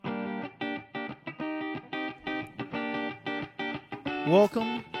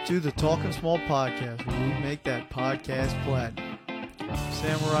Welcome to the Talking Small podcast, where we make that podcast platinum.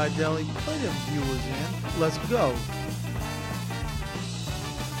 Samurai Deli, play them viewers in. Let's go.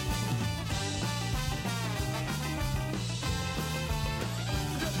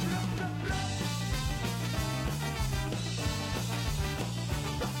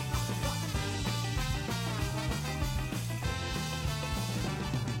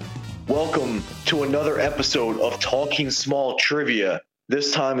 Welcome to another episode of Talking Small Trivia.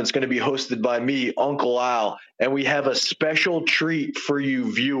 This time it's going to be hosted by me, Uncle Al, and we have a special treat for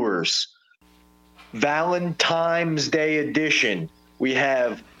you viewers. Valentine's Day edition. We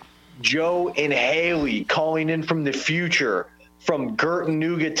have Joe and Haley calling in from the future from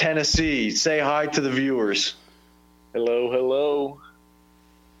Gurtanuga, Tennessee. Say hi to the viewers. Hello, hello.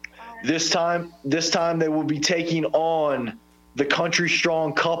 This time they will be taking on the country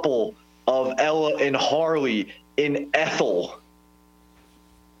strong couple of Ella and Harley in Ethel.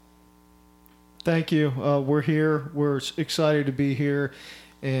 Thank you. We're here. We're excited to be here,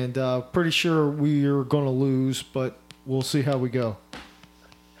 and pretty sure we are going to lose, but we'll see how we go.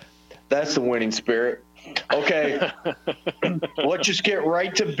 That's the winning spirit. Okay, let's just get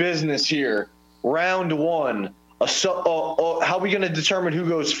right to business here. Round one. How are we going to determine who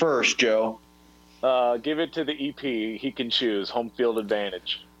goes first, Joe? Give it to the EP. He can choose home field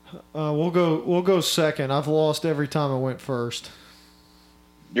advantage. We'll go second. I've lost every time I went first.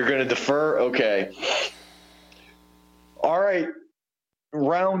 You're going to defer? Okay. All right.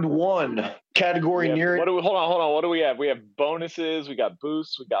 Round one. Category near it. Hold on. What do we have? We have bonuses. We got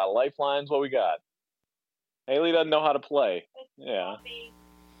boosts. We got lifelines. What we got? Haley doesn't know how to play. Yeah.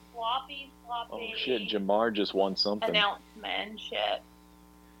 Floppy. Oh, shit. Jamar just won something. Announcement shit.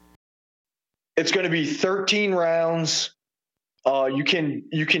 It's going to be 13 rounds. You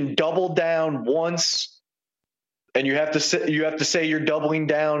can double down once, and you have to say you're doubling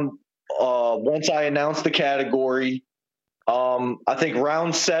down once I announce the category. I think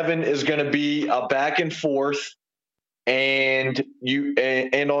round 7 is going to be a back and forth, and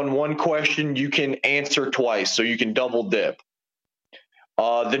on one question you can answer twice, so you can double dip.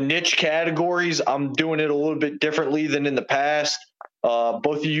 The niche categories, I'm doing it a little bit differently than in the past.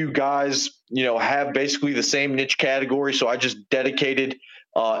 Both of you guys, have basically the same niche category, so I just dedicated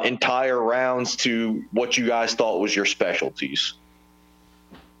entire rounds to what you guys thought was your specialties.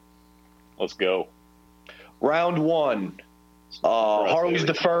 Let's go. Round 1. Harley's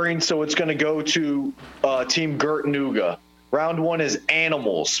deferring, so it's going to go to Team Gurtanuga. Round 1 is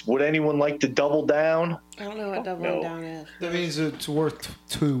animals. Would anyone like to double down? I don't know what doubling down is. That means it's worth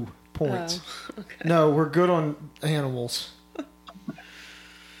 2 points. Oh, okay. No, we're good on animals.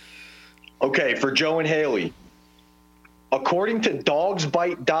 Okay, for Joe and Haley. According to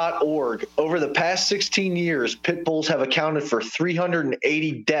dogsbite.org, over the past 16 years, pit bulls have accounted for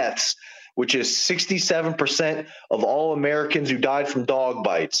 380 deaths, which is 67% of all Americans who died from dog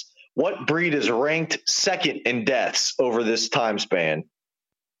bites. What breed is ranked second in deaths over this time span?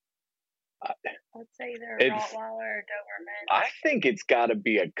 Let's say either a Rottweiler or Doberman. I think it's got to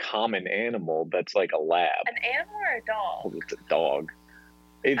be a common animal that's like a lab. An animal or a dog? It's a dog.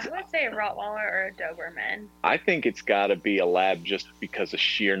 I would say a Rottweiler or a Doberman. I think it's got to be a lab just because of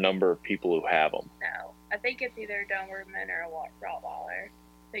sheer number of people who have them. No, I think it's either a Doberman or a Rottweiler.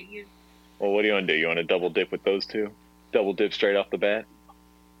 Well, what do you want to do? You want to double dip with those two? Double dip straight off the bat?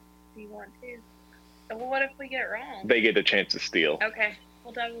 Do you want to? Well, what if we get it wrong? They get a chance to steal. Okay,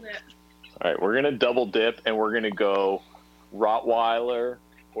 we'll double dip. All right, we're going to double dip, and we're going to go Rottweiler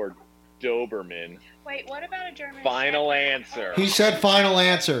or Doberman. Wait, what about a German Final Shepherd? answer. He said final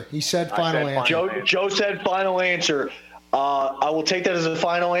answer. He said final answer. Joe said final answer. I will take that as a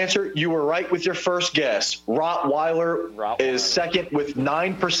final answer. You were right with your first guess. Rottweiler is second with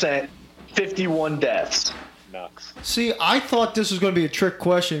 9%, 51 deaths. Nuts. See, I thought this was going to be a trick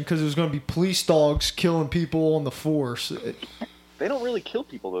question because it was going to be police dogs killing people on the force. They don't really kill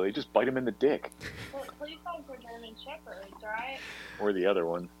people, though. They just bite them in the dick. Well, police dogs are German Shepherds, right? Or the other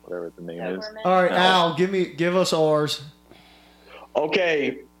one, whatever the name is. All right, Al, give us ours.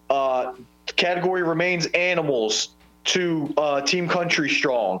 Okay, category remains animals to Team Country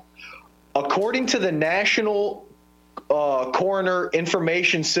Strong. According to the National Coroner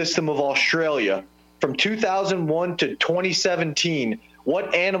Information System of Australia, from 2001 to 2017,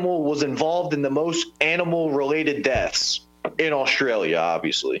 what animal was involved in the most animal-related deaths in Australia,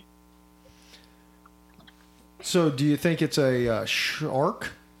 obviously? So do you think it's a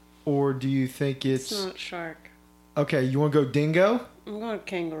shark, or do you think it's... It's not shark. Okay, you want to go dingo? I'm going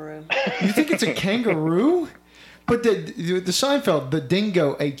kangaroo. You think it's a kangaroo? But the Seinfeld, the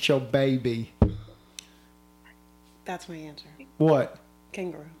dingo ate your baby. That's my answer. What?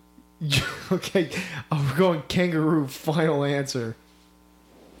 Kangaroo. Okay, we're going kangaroo. Final answer.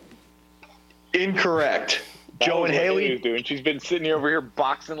 Incorrect. That Joe was and what Haley. Haley's doing. She's been sitting over here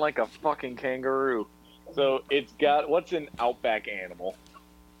boxing like a fucking kangaroo. So it's got what's an outback animal?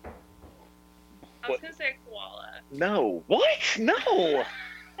 I was gonna say koala. No. What? No.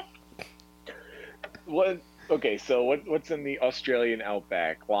 What? Okay, so what's in the Australian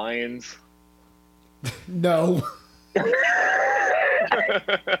outback? Lions. No.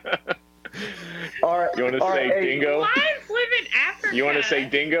 All right. You want to all say right, hey, dingo? Lions live in Africa. You want to say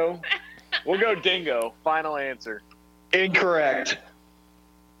dingo? We'll go dingo. Final answer. Incorrect.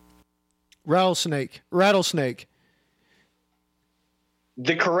 Rattlesnake.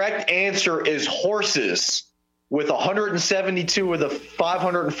 The correct answer is horses, with 172 of the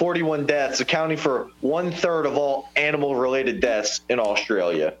 541 deaths, accounting for 1/3 of all animal-related deaths in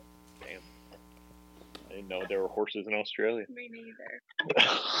Australia. Damn. I didn't know there were horses in Australia. Me neither.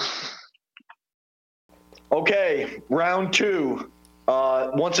 Okay, round 2.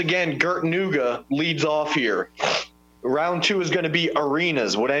 Once again, Gert Nuga leads off here. Round 2 is going to be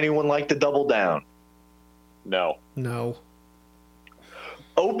arenas. Would anyone like to double down? No. No.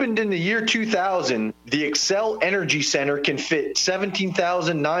 Opened in the year 2000, the Excel Energy Center can fit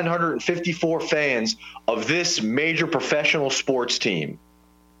 17,954 fans of this major professional sports team.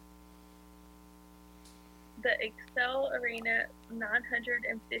 The Excel Arena,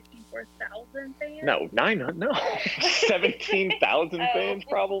 954,000 fans. No. 900. No. 17,000 fans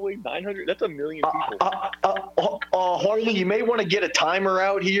probably. 900. That's a million people. Harley, you may want to get a timer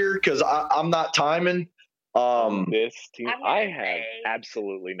out here because I'm not timing. This team, I'm gonna I have say-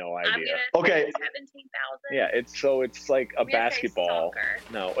 absolutely no I'm idea. gonna Okay. say 17,000. Yeah, it's like a I'm gonna say basketball. soccer.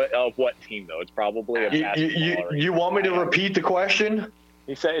 No, of what team though? It's probably a basketball. arena. You want me to repeat the question?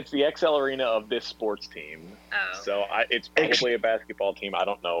 He said it's the XL Arena of this sports team. Oh. So it's probably a basketball team. I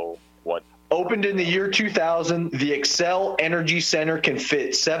don't know what. Opened in the year 2000, the Excel Energy Center can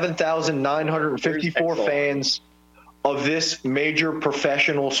fit 7,954 Where's Excel? fans of this major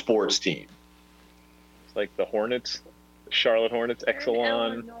professional sports team. It's like the Hornets, the Charlotte Hornets, They're in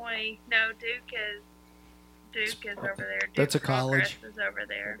Exelon. Illinois. No, Duke is over there. Duke That's a college. Progress is over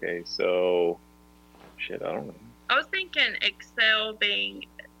there. Okay, so shit, I don't know. I was thinking Excel being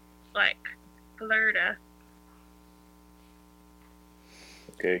like Florida.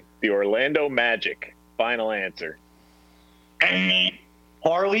 Okay, the Orlando Magic. Final answer.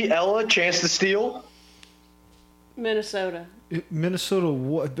 Harley, Ella, chance to steal. Minnesota. Minnesota.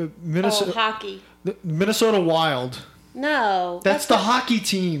 What? The Oh, Minnesota. hockey. The Minnesota Wild. No. That's the hockey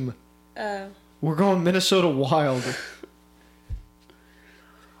team. We're going Minnesota Wild.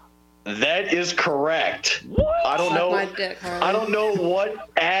 That is correct. I don't Suck know. my dick, Harley. I don't know what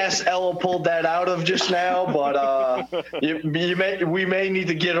ass Ella pulled that out of just now, but we may need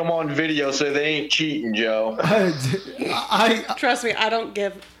to get them on video so they ain't cheating, Joe. I Trust me, I don't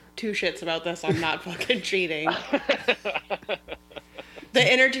give two shits about this. I'm not fucking cheating. The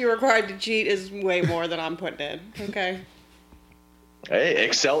energy required to cheat is way more than I'm putting in. Okay. Hey,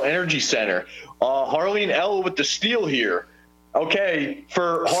 Excel Energy Center. Harley and Ella with the steal here. Okay,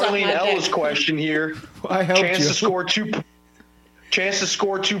 for Harley and Suck my Ella's dick. question here, I helped chance you. to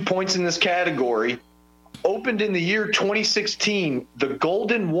score 2 points in this category. Opened in the year 2016, the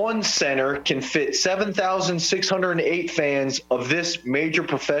Golden One Center can fit 7,608 fans of this major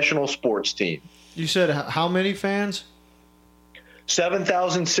professional sports team. You said how many fans?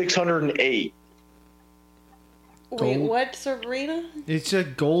 7,608. Wait, Gold. what's arena? It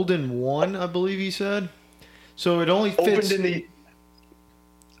said Golden One, I believe he said. So it only fits.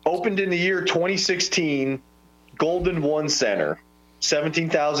 Opened in the year 2016, Golden One Center,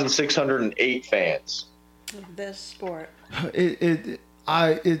 17,608 fans. This sport.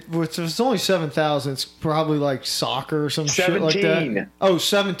 It's only 7,000. It's probably like soccer or some shit like 17. that. Oh,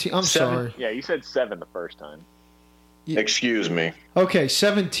 17. I'm sorry. Yeah, you said 7 the first time. Excuse me. Okay,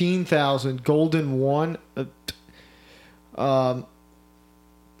 17,000. Golden One.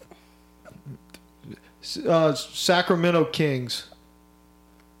 Sacramento Kings.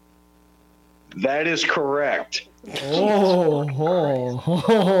 That is correct. Oh,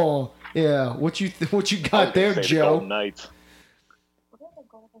 yeah. What you got there, Say the Joe? Golden Knights.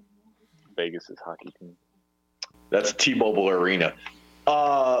 Vegas is hockey team. That's T-Mobile Arena.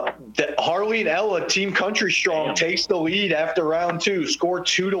 Harley and Ella, Team Country Strong, Damn. takes the lead after round 2. Score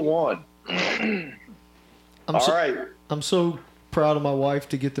 2-1. All right. I'm so proud of my wife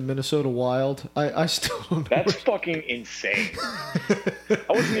to get the Minnesota Wild. I still don't know. That's fucking insane. I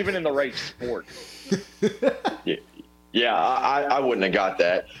wasn't even in the right sport. Yeah, I wouldn't have got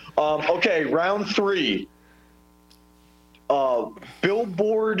that. Okay, round 3.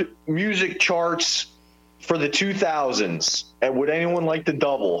 Billboard music charts for the 2000s. And would anyone like to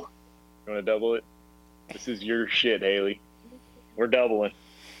double? You want to double it? This is your shit, Haley. We're doubling.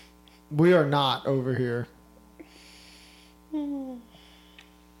 We are not over here. Okay.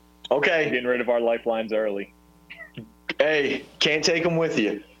 Getting rid of our lifelines early. Hey, can't take them with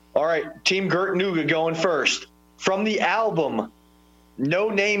you. All right, Team Gert Nuga going first. From the album No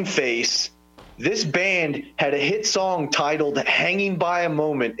Name Face, this band had a hit song titled Hanging by a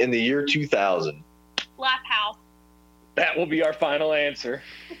Moment in the year 2000. Laugh House. That will be our final answer.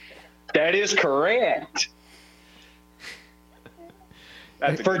 That is correct.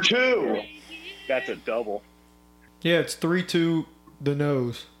 That's For two. That's a double. Yeah, it's 3-2 the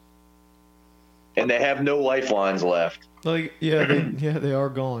nose. And they have no lifelines left. Like, yeah, they are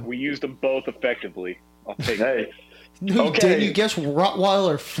gone. We used them both effectively. I'll take it. Hey, No, Okay. didn't you guess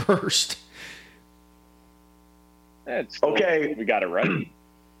Rottweiler first? It's still- Okay. We got it right.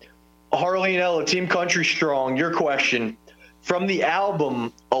 Harley and Ella, Team Country Strong, your question. From the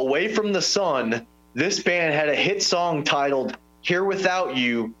album Away from the Sun, this band had a hit song titled Here Without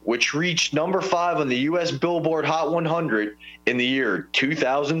You, which reached number 5 on the U.S. Billboard Hot 100 in the year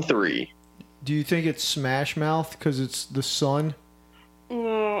 2003. Do you think it's Smash Mouth because it's the sun?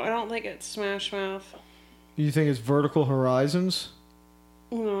 No, I don't think it's Smash Mouth. Do you think it's Vertical Horizons?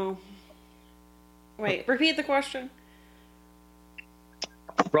 No. Wait, repeat the question.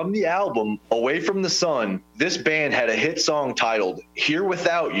 From the album Away from the Sun, this band had a hit song titled Here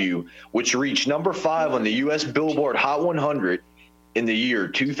Without You, which reached number 5 on the U.S. Billboard Hot 100 in the year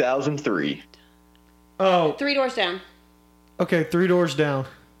 2003. Oh, 3 Doors Down. okay, 3 Doors Down.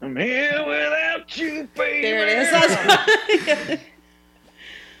 I'm here without you, baby. There it is. That's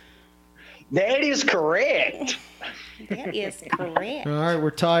That is correct. that is correct. All right,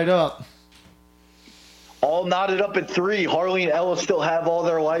 we're tied up. All knotted up at 3. Harley and Ella still have all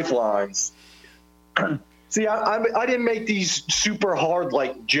their lifelines. See, I didn't make these super hard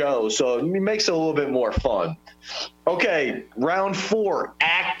like Joe, so it makes it a little bit more fun. Okay, round 4,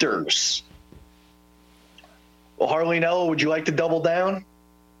 actors. Well, Harley and Ella, would you like to double down?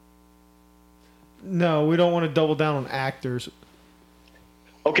 No, we don't want to double down on actors.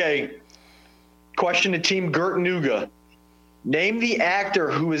 Okay, question to Team Gert Nuga. Name the actor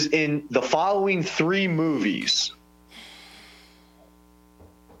who is in the following 3 movies.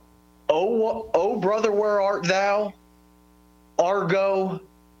 Oh, Brother, Where Art Thou? Argo,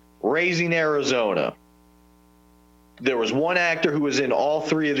 Raising Arizona. There was one actor who was in all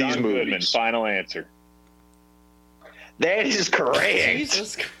 3 of these John Goodman, movies. final answer. That is correct.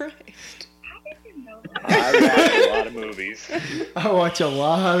 Jesus Christ. I watch a lot of movies. I watch a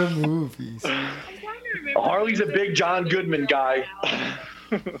lot of movies. I'm trying to remember. Harley's a big John Goodman guy.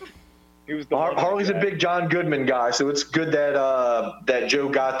 He was the one Harley's a that- big John Goodman guy, so it's good that that Joe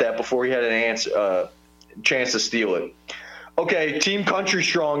got that before he had an chance to steal it. Okay, Team Country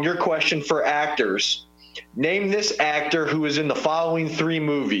Strong, your question for actors. Name this actor who is in the following 3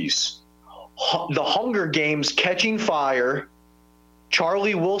 movies. The Hunger Games, Catching Fire,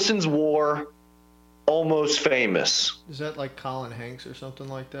 Charlie Wilson's War, Almost Famous. Is that like Colin Hanks or something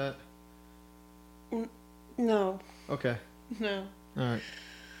like that? No. Okay. No. All right.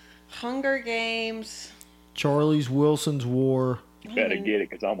 Hunger Games. Charlie's Wilson's War. Better get it,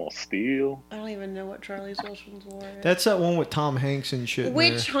 because I'm going to steal. I don't even know what Charlie's Wilson's War is. That's that one with Tom Hanks and shit. in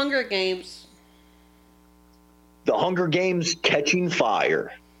Which there. Hunger Games? The Hunger Games, Catching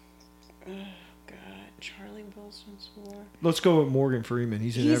Fire. Oh, God. Charlie Wilson's War. Let's go with Morgan Freeman.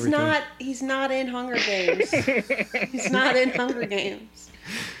 He's in everything. He's not in Hunger Games. He's not in Hunger Games.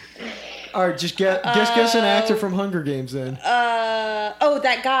 All right, just guess an actor from Hunger Games then. Oh,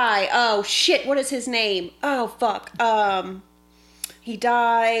 that guy. Oh, shit. What is his name? Oh, fuck. He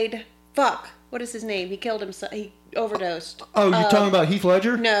died. Fuck. What is his name? He killed himself. He overdosed. Oh, you're talking about Heath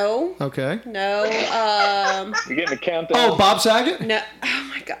Ledger? No. Okay. No. You're getting a countdown. Oh, Bob Saget? No. Oh,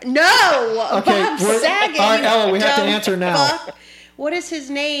 my God. No. Okay, Bob we're- Saget. all right, Ella, we have to Dumb answer now. fuck. What is his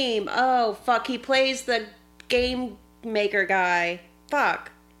name? Oh, fuck. He plays the game maker guy.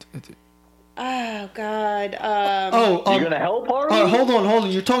 Fuck. Oh, God. You gonna help Harley? Hold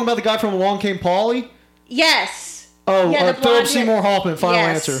on. You're talking about the guy from Along Came Polly? Yes. Oh, Yeah, the Philip blonde Seymour Hoffman, final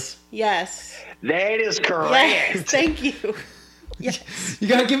yes. answer. Yes. That is correct. Yes. Thank you. Yes. You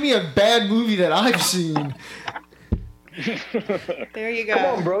gotta give me a bad movie that I've seen. There you go. Come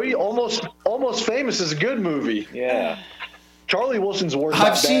on, bro. Almost Famous is a good movie. Yeah. Charlie Wilson's War.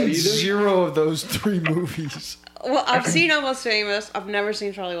 I've seen 0 of those 3 movies. Well, I've seen Almost Famous. I've never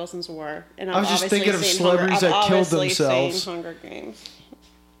seen Charlie Wilson's War, and I was just obviously thinking of seen celebrities I've that killed obviously themselves. Seen Hunger Games.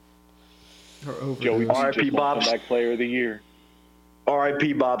 Or overdose. Joey R.I.P. just won Bob's. Comeback Player of the Year.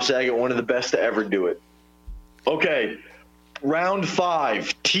 R.I.P. Bob Saget, one of the best to ever do it. Okay, round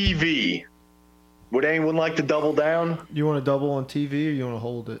 5, TV. Would anyone like to double down? You want to double on TV or you want to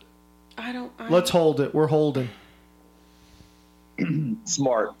hold it? Let's hold it. We're holding.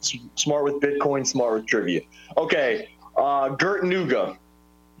 Smart with Bitcoin, smart with trivia. Okay, Gert Nuga,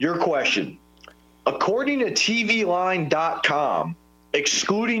 your question. According to TVLine.com,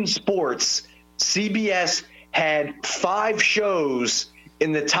 excluding sports, CBS had 5 shows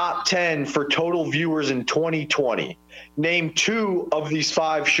in the top 10 for total viewers in 2020. Name 2 of these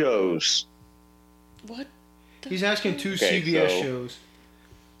 5 shows. What? He's asking 2 Okay, CBS so- shows.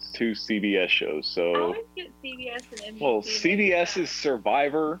 2 CBS shows. I So, always get CBS and NBC. well, CBS is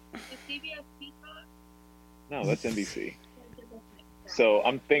Survivor. Is CBS Peacock? No, that's NBC. So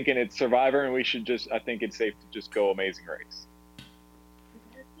I'm thinking it's Survivor, and I think it's safe to just go Amazing Race.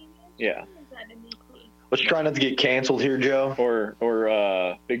 Yeah. Let's try not to get canceled here, Joe.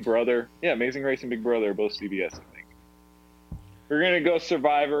 Or Big Brother. Yeah, Amazing Race and Big Brother are both CBS, I think. We're gonna go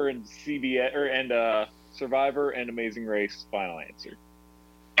Survivor and CBS and Survivor and Amazing Race. Final answer.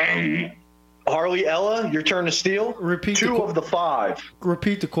 Harley, Ella, your turn to steal. Repeat 2 of the 5.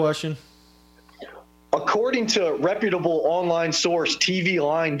 Repeat the question. According to reputable online source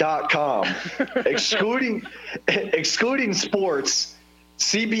TVLine.com, excluding sports,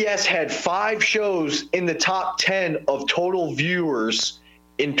 CBS had 5 shows in the top 10 of total viewers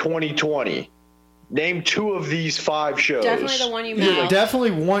in 2020. Name 2 of these 5 shows. Definitely the one you You mouthed.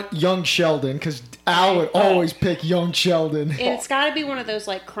 definitely want Young Sheldon because Al would always pick Young Sheldon. And it's got to be one of those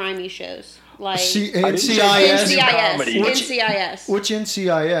like crimey shows, like NCIS. comedy. NCIS. Which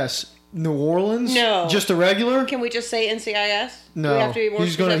NCIS? New Orleans? No. Just a regular? Can we just say NCIS? Do No. we have to be more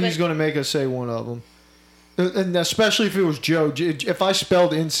specific? He's gonna make us say one of them. And especially if it was Joe. If I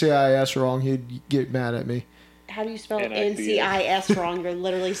spelled NCIS wrong, he'd get mad at me. How do you spell NICS. NCIS wrong? You're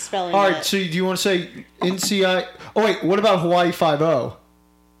literally spelling All it. right, so do you want to say NCI? Oh wait, what about Hawaii 5-0?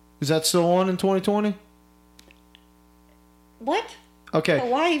 Is that still on in 2020? What? Okay.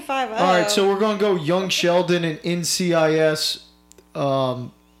 Hawaii 5-0. All right, so we're gonna go Young Sheldon and NCIS,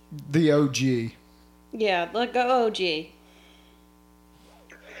 the OG. Yeah, let go OG.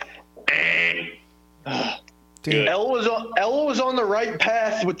 Damn. Ella was on the right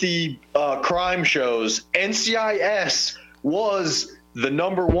path with the crime shows. NCIS was the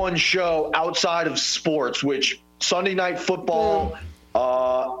number 1 show outside of sports, which Sunday Night Football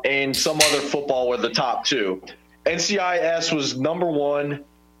and some other football were the top 2. NCIS was number 1.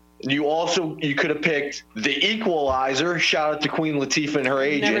 You could have picked The Equalizer. Shout out to Queen Latifah and her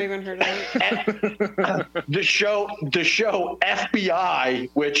agent. Never even heard of it. the show FBI,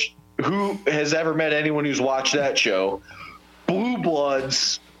 which who has ever met anyone who's watched that show? Blue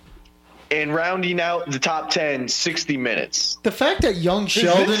Bloods, and rounding out the top 10, 60 Minutes. The fact that Young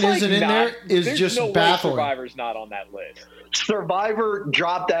Sheldon isn't in there is there's just no way baffling. Survivor's not on that list. Survivor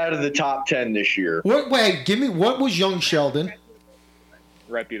dropped out of the top 10 this year. Wait, give me what was Young Sheldon?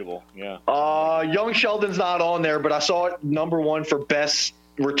 Reputable, yeah. Young Sheldon's not on there, but I saw it number 1 for best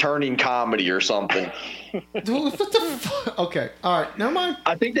returning comedy or something. What the fuck? Okay, all right, never mind.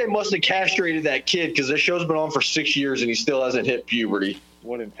 I think they must have castrated that kid because this show's been on for 6 years and he still hasn't hit puberty.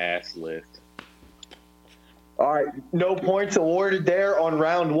 What an ass list. All right, no points awarded there on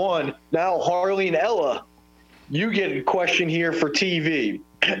round 1. Now, Harley and Ella, you get a question here for TV.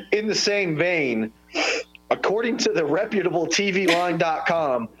 In the same vein, according to the reputable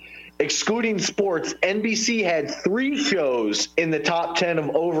TVLine.com, excluding sports, NBC had 3 shows in the top 10 of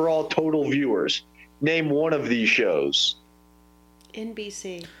overall total viewers. Name 1 of these shows.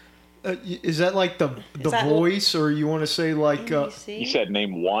 NBC. Is that like the that- Voice, or you want to say like NBC? You said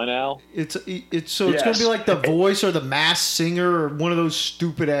name 1, Al? it's gonna Yes. be like the Voice or the Masked Singer or one of those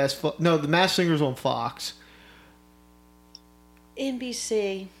stupid ass. No, the Masked Singer's on Fox.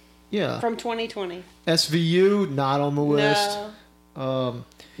 NBC. Yeah, From 2020. SVU not on the list. No.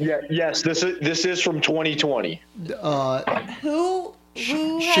 Yes, this is from 2020. Who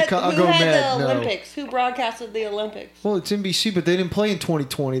Chicago had Med, the no. Olympics? Who broadcasted the Olympics? Well, it's NBC, but they didn't play in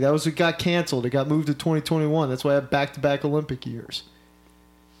 2020. It got canceled. It got moved to 2021. That's why I have back-to-back Olympic years.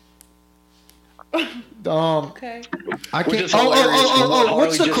 Okay. I Which can't. is hilarious from what Harley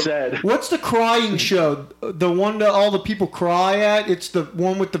What's the just said. what's the crying show? The one that all the people cry at. It's the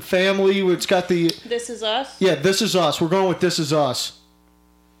one with the family. It's got the This Is Us? yeah. This Is Us. We're going with This Is Us.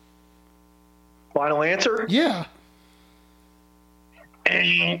 Final answer? Yeah.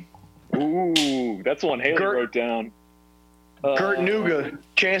 Ooh, that's one Haley Gert- wrote down. Gert Nuga,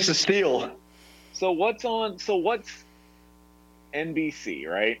 chance to steal. So what's NBC,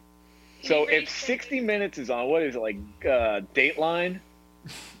 right? So if 60 Minutes is on, what is it, like Dateline?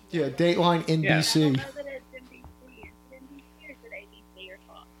 Yeah, Dateline I NBC. don't know that it's NBC. Is it NBC or is it ABC or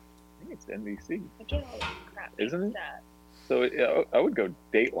Fox? I think it's NBC, I get all this crap. Isn't it? mixed up. so I would go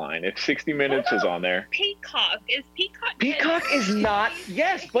Dateline if 60 Minutes was on there. Peacock. Is Peacock? Peacock is not,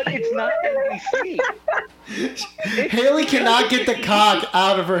 yes, but it's not NBC. Haley cannot get the cock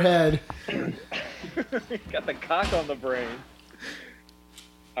out of her head. Got the cock on the brain.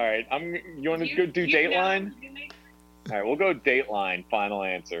 All right, you want to go do Dateline? All right, we'll go Dateline. Final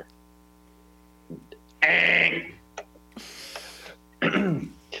answer.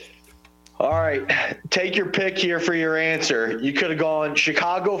 All right, take your pick here for your answer. You could have gone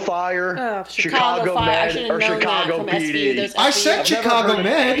Chicago Fire, Oh, Chicago Fire. I Med, should have or known Chicago that from SVU. PD. There's I SVU. said Chicago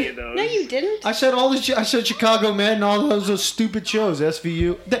Med. No, you didn't. I said I said Chicago Med and all those stupid shows.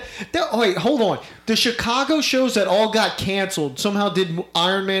 SVU. Wait, hold on. The Chicago shows that all got canceled somehow did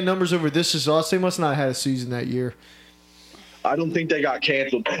Iron Man numbers over This Is Us. They must not have had a season that year. I don't think they got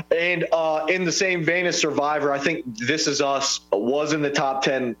canceled. And in the same vein as Survivor, I think This Is Us was in the top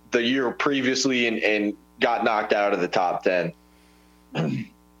 10 the year previously and got knocked out of the top 10.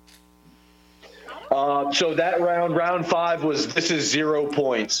 So that round 5 was This Is 0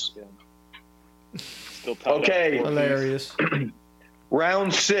 points. Still tied up Okay. 4 Hilarious.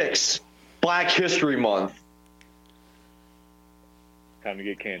 Round 6, Black History Month. Time to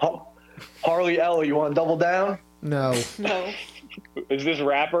get canceled. Harley Ella, you want to double down? No. No. Is this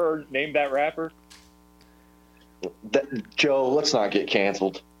rapper? Name that rapper. Joe, let's not get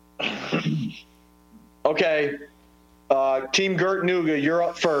canceled. Okay. Team Gert Nuga, you're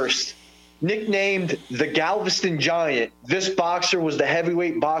up first. Nicknamed the Galveston Giant, this boxer was the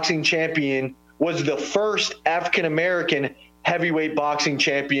heavyweight boxing champion, was the first African-American heavyweight boxing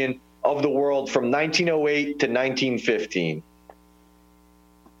champion of the world from 1908 to 1915.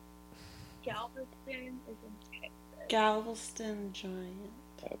 Galveston is in Texas. Galveston Giant.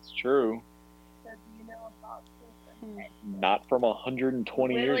 That's true. So do you know about this? Not from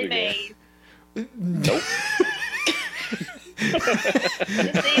 120 years Willie ago. Mays. Nope.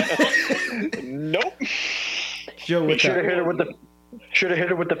 The Nope. Joe with Should have hit that.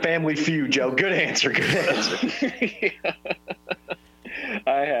 her with the Family Feud, Joe. Good answer. Good answer.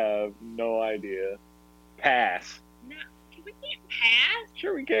 I have no idea. Pass. No, we can't pass.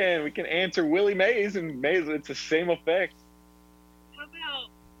 Sure we can. We can answer Willie Mays, and Mays, it's the same effect. How about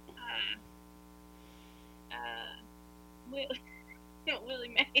Willie,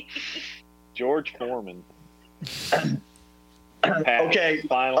 Willie Mays? George Foreman. Pass. Okay.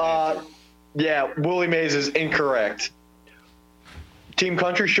 Final answer. Yeah, Willie Mays is incorrect. Team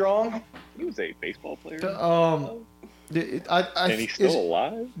Country Strong? He was a baseball player. And he's still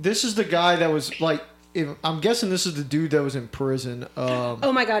alive? This is the guy that was like. I'm guessing this is the dude that was in prison.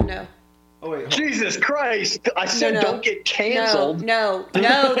 Oh my God, no. Oh wait, Jesus Christ. I said No. don't get canceled. No.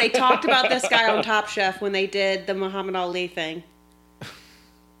 They talked about this guy on Top Chef when they did the Muhammad Ali thing.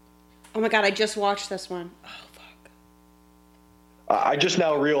 Oh my God, I just watched this one. Oh fuck. I just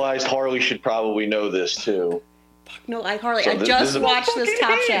now realized Harley should probably know this too. Fuck no, Harley. So I this just is a watched this Top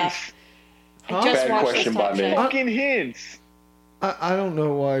fucking Chef. I Huh? just Bad watched question this by Top me. Chef. Fucking hints. I don't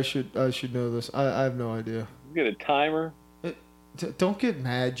know why I should know this. I have no idea. You get a timer. Don't get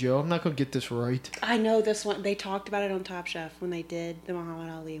mad, Joe. I'm not gonna get this right. I know this one. They talked about it on Top Chef when they did the Muhammad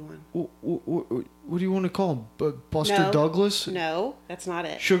Ali one. What do you want to call him? Buster No. Douglas? No, that's not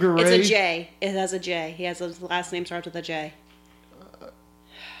it. Sugar Ray? It's a J. It has a J. He has his last name starts with a J.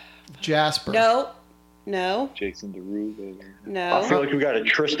 Jasper. No. Jason Derulo. I feel No. like we got a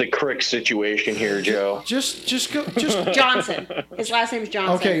Trista Crick situation here, Joe. Just go. Just Johnson. His last name's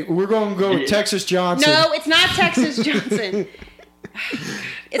Johnson. okay. We're going to go with Texas Johnson. No, it's not Texas Johnson.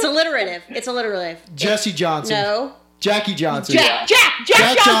 It's alliterative. Jesse Johnson. No. Jackie Johnson. Jack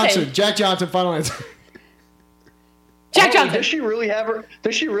Johnson. Jack Johnson. Final answer. Jack Harley, Johnson. Does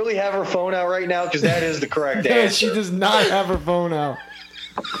she really have her phone out right now? Because that is the correct No, answer. she does not have her phone out.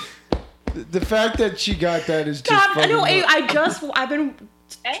 The fact that she got that is just Tom, fucking no, nuts. I've been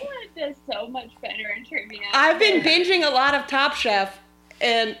Anyone does so much better in trivia. I've been binging a lot of Top Chef,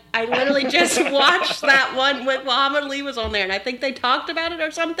 and I literally just watched that one with Muhammad Ali was on there, and I think they talked about it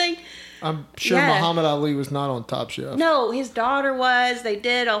or something. I'm sure Yeah. Muhammad Ali was not on Top Chef. No, his daughter was. They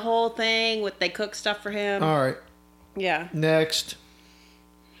did a whole thing with they cooked stuff for him. All right. Yeah. Next.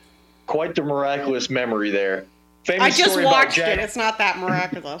 Quite the miraculous memory there. Famous I just story about watched Jack. it. It's not that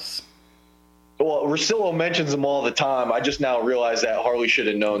miraculous. Well, Rosillo mentions them all the time. I just now realized that Harley should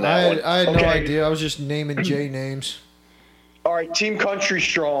have known I that one. had no Okay. idea. I was just naming J names. All right, Team Country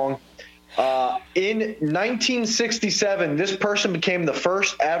Strong. In 1967, this person became the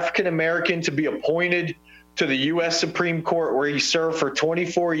first African American to be appointed to the U.S. Supreme Court, where he served for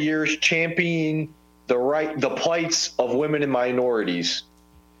 24 years, championing the plights of women and minorities.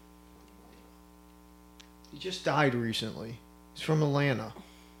 He just died recently. He's from Atlanta.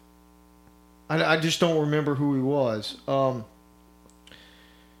 I just don't remember who he was.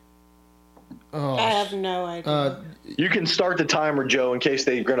 I have no idea. You can start the timer, Joe, in case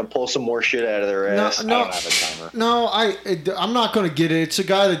they're going to pull some more shit out of their ass. I don't have a timer. No, I'm not going to get it. It's a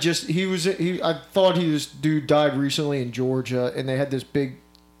guy that just I thought this dude died recently in Georgia, and they had this big.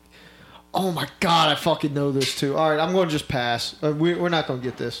 Oh my God, I fucking know this too. All right, I'm going to just pass. We're not going to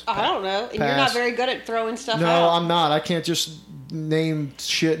get this. I don't know. And you're Pass. not very good at throwing stuff out. No, I'm not. I can't just name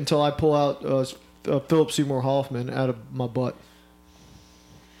shit until I pull out Philip Seymour Hoffman out of my butt.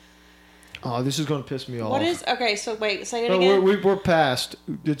 Oh, this is going to piss me off. What is... Okay, so wait. Say it No, again. we're past.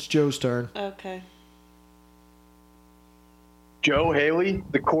 It's Joe's turn. Okay. Joe, Haley,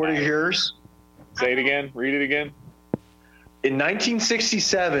 the court is yours. Say it again. Read it again. In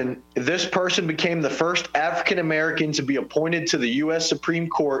 1967, this person became the first African American to be appointed to the U.S. Supreme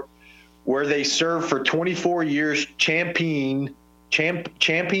Court, where they served for 24 years, championing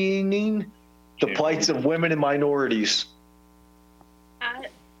the plights of women and minorities. I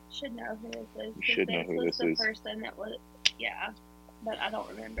should know who this is. You should know who this is. The person that was, yeah, but I don't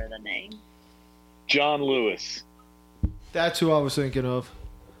remember the name. John Lewis. That's who I was thinking of.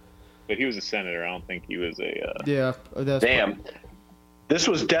 But he was a senator. I don't think he was a... Yeah, that's Damn. This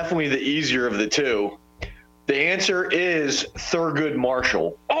was definitely the easier of the two. The answer is Thurgood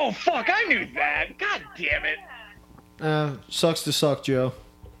Marshall. Oh, fuck. I knew that. God damn it. Sucks to suck, Joe.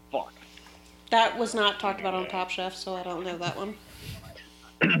 Fuck. That was not talked about on Top Chef, so I don't know that one.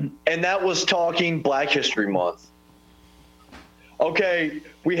 And that was talking Black History Month. Okay,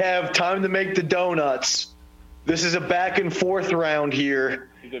 we have time to make the donuts. This is a back and forth round here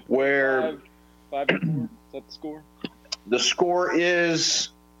Is it where 5-4? Is that the score? the score is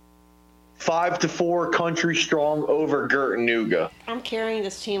 5-4 Country Strong over Gertanuga. I'm carrying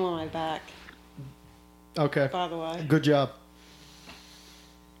this team on my back, Okay. by the way. Good job.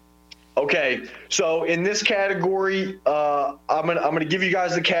 Okay, so in this category, I'm gonna give you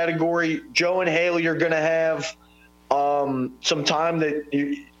guys the category. Joe and Haley are gonna have some time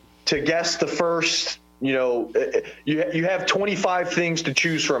to guess the first. You know, you have 25 things to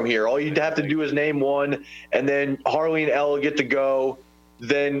choose from here. All you'd have to do is name one, and then Harley and Ella get to go.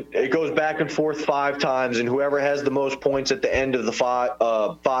 Then it goes back and forth 5 times, and whoever has the most points at the end of the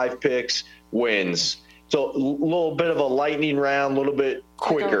five picks wins. So a little bit of a lightning round, a little bit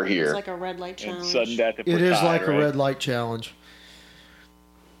quicker here. It's like a red light And challenge. sudden death if It we're is tied, like right? a red light challenge.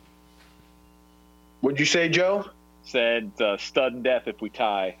 What'd you say, Joe? Said sudden death if we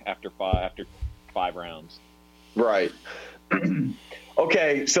tie after 5 rounds. Right.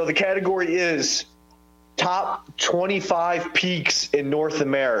 Okay, so the category is top 25 peaks in North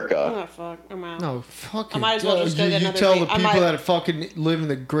America. Oh, fuck. I'm out. No, fucking. I might as well just go you, get you another tell beer. the I people might- that fucking live in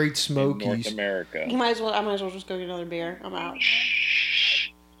the Great In North Smokies. America. I might as well just go get another beer. I'm out.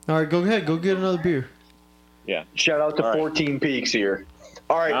 All right, go ahead. Go get another beer. Yeah. Shout out to All right. 14 peaks here.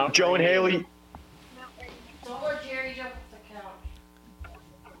 All right, Mount Joe and Rainier. Haley. Don't let Jerry jump off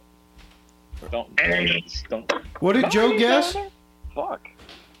the couch. Don't. What did Joe Nobody guess? down there? Fuck.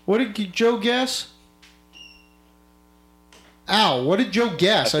 What did Joe guess? Ow, what did Joe I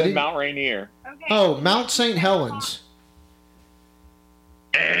guess? said didn't. Mount Rainier. Okay. Oh, Mount St. Helens.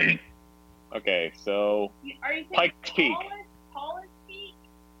 Okay, so Are you saying Pikes Peak. Tallest peak?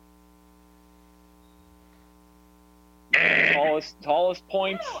 tallest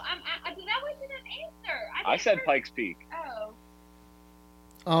points. No, that wasn't an answer. I said Pikes Peak.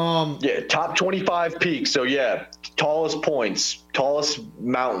 Oh. Yeah, top 25 peaks. So yeah, tallest points, tallest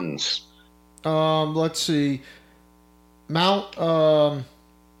mountains. Let's see. Mount Mount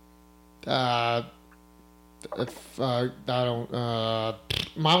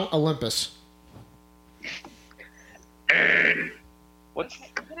Olympus. What's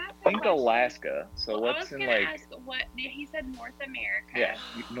Can I ask a think question? Alaska? So Well, I was what's in gonna like ask what he said North America. yeah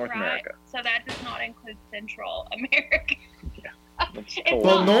North right? America? So that does not include Central America. That's It's cool.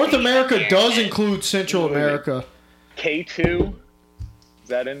 Well, not North Native America does American. include Central Wait, wait. America. K2. Is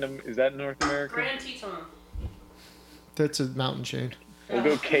that North America? Grand Teton. That's a mountain chain. We'll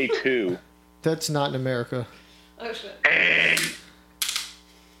go K2. That's not in America. Oh shit.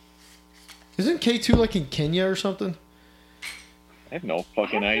 Isn't K2 like in Kenya or something? I have no I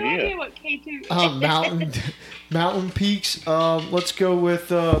fucking have no idea. idea what K2 is. Mountain peaks. Let's go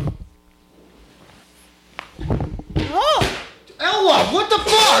with Oh! Ella. Noah, what the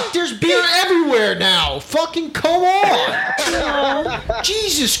fuck? There's beer everywhere now. Fucking come on.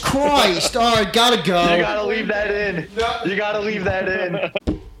 Jesus Christ. All right, gotta go. You gotta leave that in. You gotta leave that in.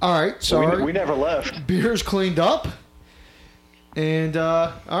 All right, sorry. We never left. Beer's cleaned up. And,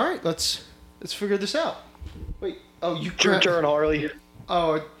 all right, let's figure this out. Wait, oh, you It's your turn, Harley.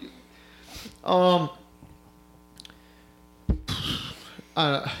 Oh,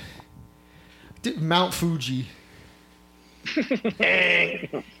 Mount Fuji.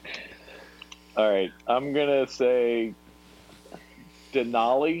 All right, I'm gonna say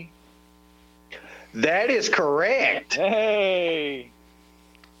Denali. That is correct. Hey,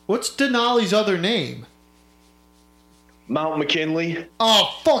 What's Denali's other name? Mount McKinley.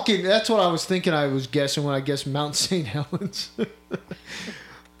 Oh, fucking, that's what I was thinking I was guessing when I guessed Mount St. Helens.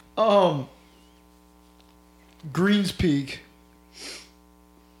 Greens Peak.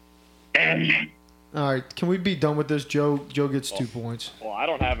 All right, can we be done with this? Joe gets 2 points. well, I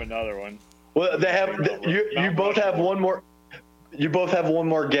don't have another one. Well, they have. You both have one more. You both have one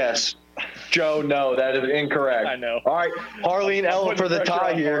more guess. Joe, no, that is incorrect. I know. All right, Harley and Ella for the Putting pressure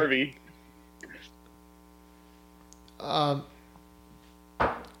tie on here. Harvey.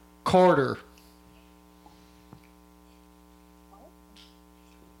 Carter.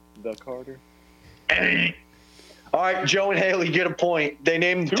 The Carter. All right, Joe and Haley get a point. They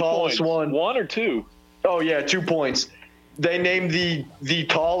named the 2 tallest points. one. 1 or 2? Oh yeah, 2 points. They named the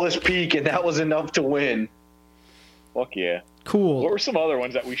tallest peak, and that was enough to win. Fuck yeah. Cool. What were some other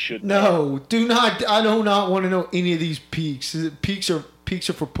ones that we should know? No, do not. I do not want to know any of these peaks. Peaks are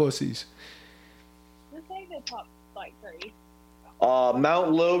for pussies. Let's say the top like 3.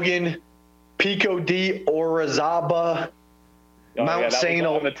 Mount Logan, Pico di Orizaba, Oh, Mount yeah, that Saint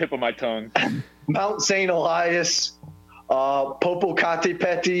was on the tip of my tongue. Mount St. Elias,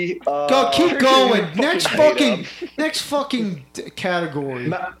 Popocatépetl. Go, keep going. fucking Next fucking category.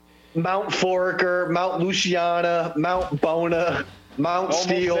 Mount Foraker, Mount Luciana, Mount Bona, Mount Almost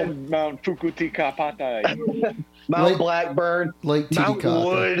Steele, said Mount Fukutikapata. Mount Lake- Blackburn, Lake Mount Titicaca.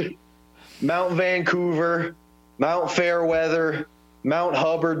 Wood, Mount Vancouver, Mount Fairweather, Mount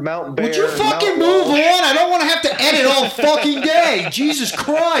Hubbard, Mount Bear. Would you fucking Mount move Walsh, on? I don't want to have to edit all fucking day. Jesus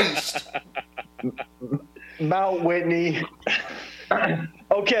Christ. Mount Whitney.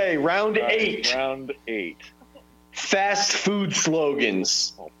 Okay, round 8. Round 8. Fast food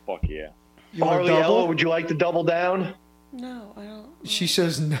slogans. Oh, fuck yeah. You want Harley a double? Ella, would you like to double down? No, I don't. She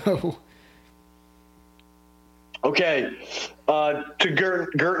says no. Okay, to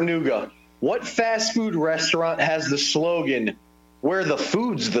Gert Nuga. What fast food restaurant has the slogan, "Where the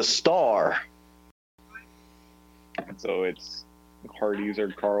food's the star"? So it's Hardee's or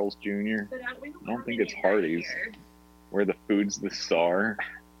Carl's Jr. But I don't think it's Hardee's. Where the food's the star.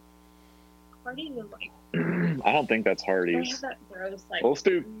 Hardee's is like, I don't think that's they Hardee's. have that gross like. Well, let's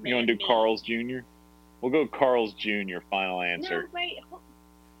do. You want to do man-made- Carl's Jr.? We'll go Carl's Jr. Final answer. No, wait.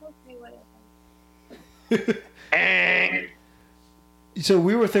 Okay, whatever. So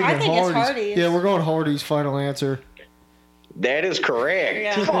we were thinking I think it's Hardee's. Hardee's. Yeah, we're going Hardee's. Final answer. That is correct.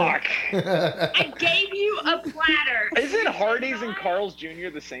 Yeah. Fuck. I gave you a platter. Isn't Hardee's and Carl's Jr.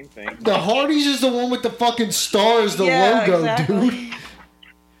 the same thing? The Hardee's is the one with the fucking star as the Yeah, logo, exactly. dude. Joe,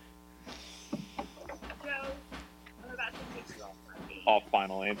 I'm about to take you off my feet. Off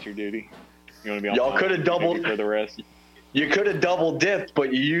final answer duty. You want to be on Y'all final coulda answer doubled- duty for the rest. You could have double dipped,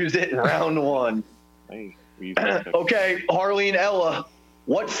 but you used it in round 1. Hey, we use that stuff. Okay, Harley and Ella.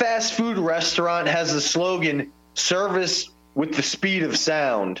 What fast food restaurant has the slogan, "Service with the speed of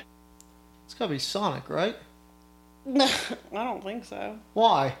sound"? It's gotta be Sonic, right? No, I don't think so.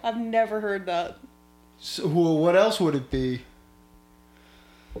 Why? I've never heard that. So, well, what else would it be?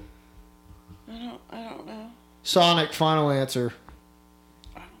 I don't know. Sonic. Final answer.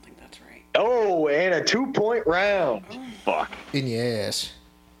 I don't think that's right. Oh, and a 2-point round. Fuck. In your ass.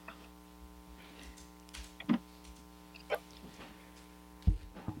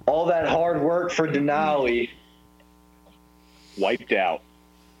 All that hard work for Denali. Wiped out.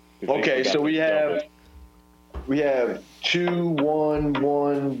 Okay, so we have 2, 1,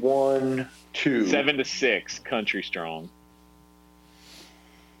 1, 1, 2. 7-6. Country strong.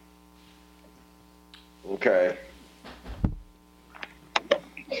 Okay.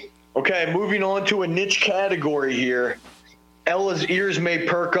 Okay, moving on to a niche category here. Ella's ears may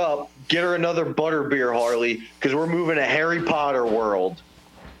perk up. Get her another butterbeer, Harley, because we're moving to Harry Potter world.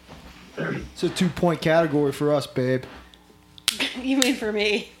 It's a 2-point category for us, babe. You mean for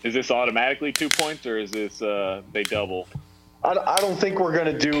me? Is this automatically 2 points or is this they double? I don't think we're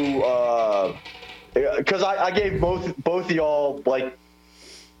gonna do because I gave both of y'all like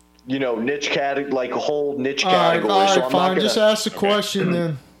niche like whole niche All right, category. So I'm not fine. gonna. Just ask the question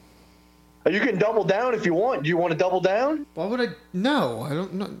then. You can double down if you want. Do you want to double down? Why would I? No, I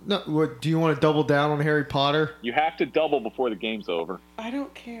don't. No. What? Do you want to double down on Harry Potter? You have to double before the game's over. I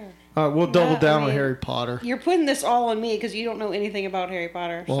don't care. All right, we'll double I down on mean- Harry Potter. You're putting this all on me because you don't know anything about Harry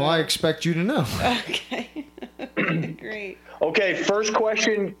Potter. Well, so. I expect you to know. Okay. Great. Okay, first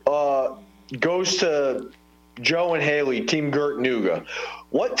question goes to Joe and Haley, Team Gert Nuga.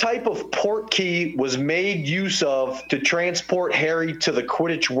 What type of port key was made use of to transport Harry to the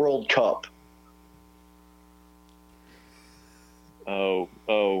Quidditch World Cup?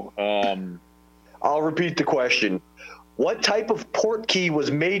 I'll repeat the question. What type of port key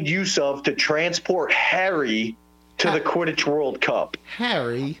was made use of to transport Harry to the Quidditch World Cup?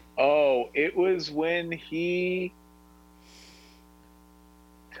 Harry. Oh, it was when he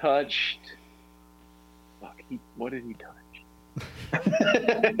touched. Fuck, what did he touch?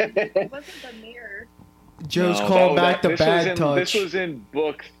 It wasn't the mirror. Joe's calling back the bad touch. This was in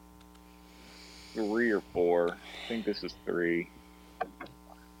book 3 or 4. I think this is 3.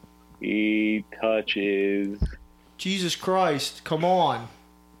 He touches. Jesus Christ! Come on.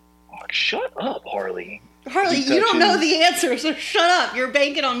 Fuck, shut up, Harley. Harley, He you don't know touches- the answer, so shut up. You're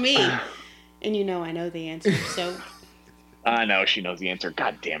banking on me. And you know I know the answer, so. I know she knows the answer.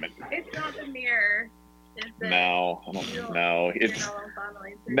 God damn it. It's not the mirror. Is it? No, I don't know. It's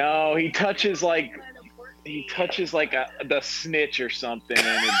no. He touches like the snitch or something,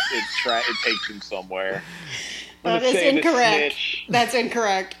 and it takes him somewhere. I'm That gonna is say the incorrect. snitch. That's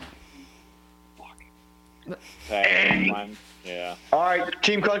incorrect. Okay, fine. Yeah. All right,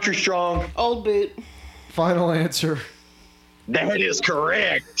 Team Country Strong. Old boot. Final answer. That is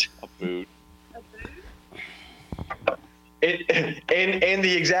correct. A boot. And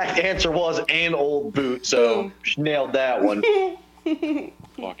the exact answer was an old boot, so Boom. she nailed that one.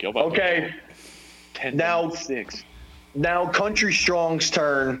 Fuck, y'all about Okay, 10 now- 6. now Country Strong's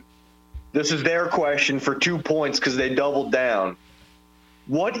turn. This is their question for 2 points because they doubled down.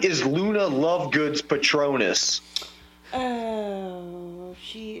 What is Luna Lovegood's Patronus? Oh,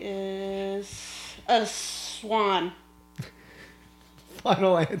 she is a swan.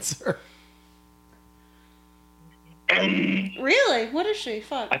 Final answer. Really? What is she?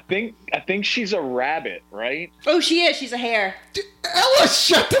 Fuck. I think she's a rabbit, right? Oh, she is. She's a hare. Ella,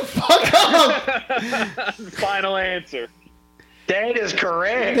 shut the fuck up! Final answer. That is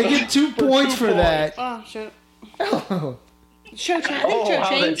correct. They get 2 points for that. Oh, shit. Oh, Show change. I think Oh, Joe how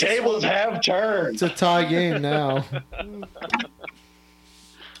the changed this tables one. have turned. it's a tie game now.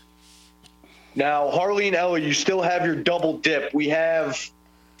 Now, Harley and Ella, you still have your double dip. We have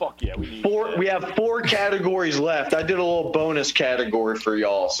Fuck yeah, we need four. We have 4 categories left. I did a little bonus category for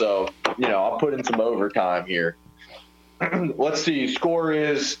y'all, so I'll put in some overtime here. Let's see. Score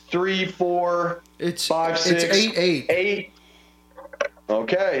is 3, 4, It's 5, 6, It's 8-8. 8.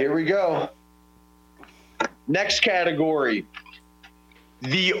 Okay, here we go. Next category.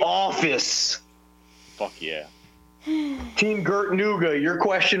 The Office. Fuck yeah. Team Gert Nuga, your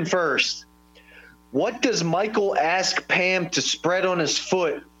question first. What does Michael ask Pam to spread on his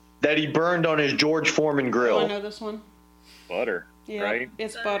foot that he burned on his George Foreman Oh, I grill? know this one. Butter, Yeah, right?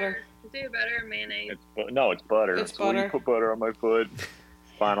 it's butter. Is it butter or mayonnaise? No, it's butter. It's So when butter. you put butter on my foot.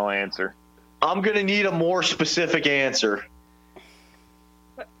 Final answer. I'm going to need a more specific answer.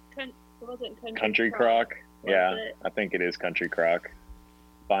 It wasn't Country Crock. Yeah, it? I think it is Country Crock.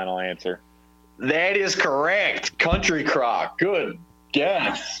 Final answer. That is correct. Country Crock. Good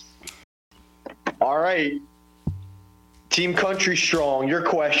guess. All right. Team Country Strong, your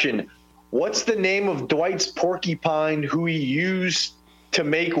question. What's the name of Dwight's porcupine who he used to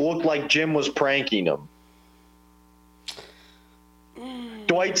make look like Jim was pranking him?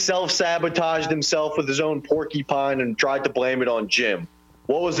 Dwight self-sabotaged himself with his own porcupine and tried to blame it on Jim.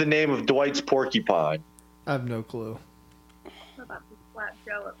 What was the name of Dwight's porcupine? I have no clue. I'm about to slap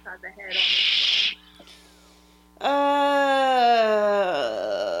Joe upside the head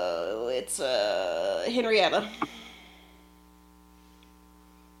on It's Henrietta.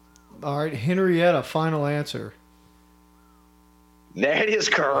 All right, Henrietta, final answer. That is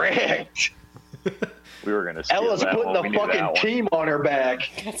correct. We were gonna skip Ella's that putting one. We the knew that fucking one. team on her back.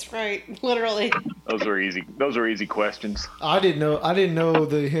 That's right. Literally. Those were easy. Those were easy questions. I didn't know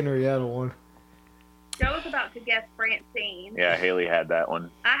the Henrietta one. it. Joe was about to guess Francine. Yeah, Haley had that one.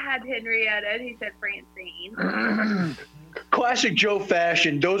 I had Henrietta, and he said Francine. Classic Joe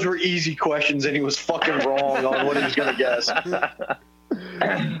fashion. Those were easy questions, and he was fucking wrong on what he was going to guess.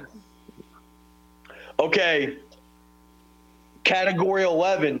 Okay. Category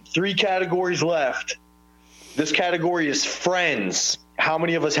 11. 3 categories left. This category is Friends. How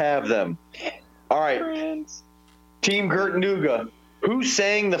many of us have them? All right. Friends. Team Gertnuga. Who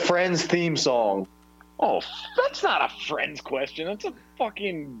sang the Friends theme song? Oh, that's not a Friends question. That's a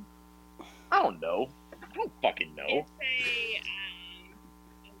fucking. I don't know. I don't fucking know. It's a,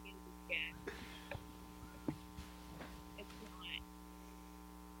 I'm gonna guess. It's not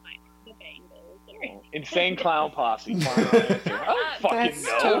like the Bengals or anything. Insane Clown Posse. Final answer. I don't fucking That's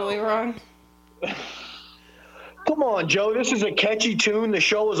know. totally wrong. Come on, Joe. This is a catchy tune. The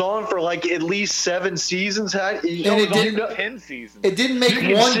show was on for like at least 7 seasons. And it It's didn't- on 10 seasons. It didn't make You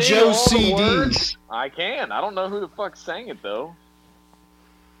can one sing Joe all the CD. words. I can. I don't know who the fuck sang it though.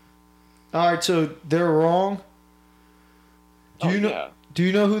 All right, so they're wrong. Do you know? Yeah. Do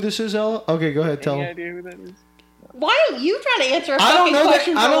you know who this is, Ella? Okay, go ahead. Tell Any them. idea who that is? Why don't you try to answer a I don't fucking know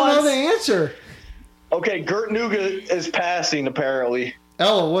question the. for I don't know once? the answer. Okay, Gertnuga is passing apparently.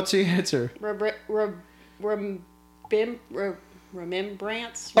 Ella, what's the answer? Remembrance?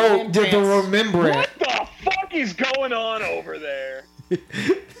 Oh, the Remembrance. What the fuck is going on over there?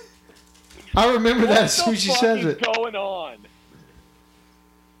 I remember that as What soon the as she fuck says is it. going on?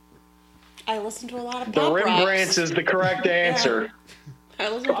 I listen to a lot of The pop Rembrandts rocks. is the correct answer. I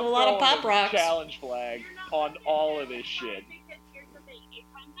listen to a lot of throwing pop the rocks. Challenge flag on all of this shit. Because here's the thing, it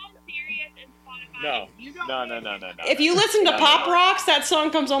comes on Sirius and Spotify. No. You don't No. If you listen to No, pop no. rocks, that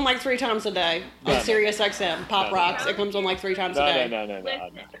song comes on like 3 times a day No, on no. Sirius XM. Pop No, no. rocks, it comes on like 3 times a day.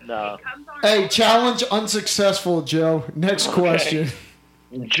 No. It comes on Hey, challenge unsuccessful, Joe. Next question.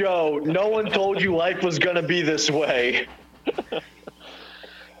 Joe, no one told you life was going to be this way.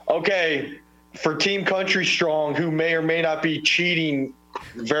 Okay, for Team Country Strong, who may or may not be cheating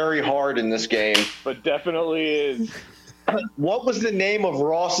very hard in this game, But definitely is. what was the name of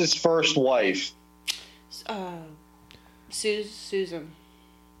Ross's first wife? Susan.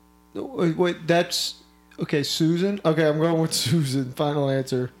 Wait, that's okay. Susan. Okay, I'm going with Susan. Final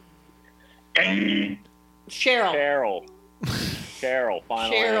answer. Cheryl. Carol.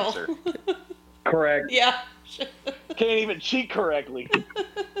 Final answer. Cheryl. Correct. Yeah. Can't even cheat correctly.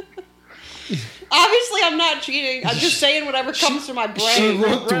 Obviously, I'm not cheating. I'm just saying whatever comes to my brain. She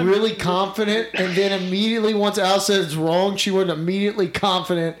looked really confident, and then immediately, once Al said it's wrong, she went immediately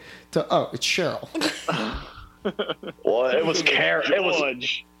confident to, oh, it's Cheryl. Well, it was Carol.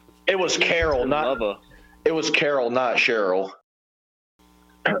 George. It was Carol, not Lover. it was Carol, not Cheryl.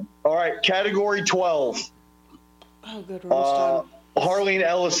 All right, category 12. Oh, good. We're almost done. Harley and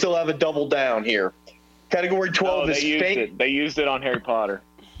Ella still have a double down here. Category 12 Oh, is they used fake. it. They used it on Harry Potter.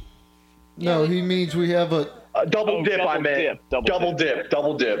 No, he means we have a. Double Oh, dip, double I meant. dip, double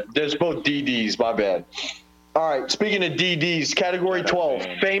Double dip. There's both DDs, my bad. All right, speaking of DDs, category 12,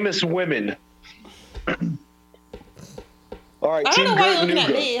 famous women. All right, I Team don't know why you're looking at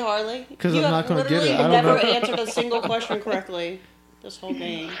Gertnuga. me, Harley. 'Cause You I'm have not gonna get literally it. I don't never know. answered a single question correctly this whole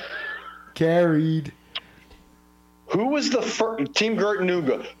game. Carried. Who was the first, Team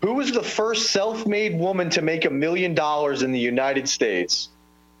Gertnuga, who was the first self-made woman to make $1 million in the United States?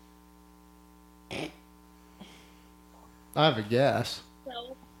 I have a guess.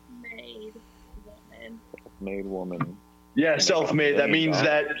 self-made woman. Made woman. Yeah, self-made. That means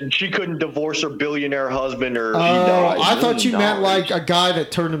that she couldn't divorce her billionaire husband or he Oh, died. I thought you meant $1 million. like a guy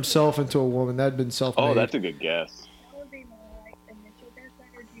that turned himself into a woman. That'd been self-made. Oh, that's a good guess. That would be more like initial guess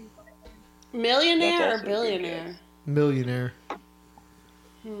that or do you like that? Millionaire That's or also a good billionaire? millionaire.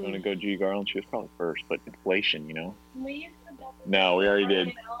 I'm gonna go G Garland. She was probably first, but inflation, you know. Can we use the double No, we already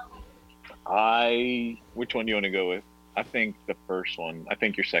did. Harley Which one do you want to go with? I think the first one. I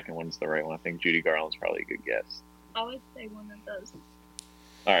think your second one's the right one. I think Judy Garland's probably a good guess. I would say one of those.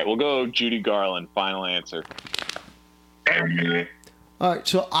 All right, we'll go Judy Garland. Final answer. All right,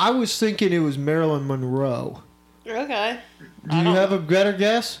 so I was thinking it was Marilyn Monroe. Okay. Do you have a better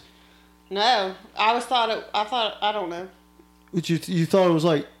guess? No, I don't know, Which you thought it was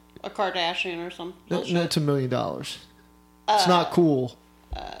like a Kardashian or something. bullshit. that's $1 million. It's not cool.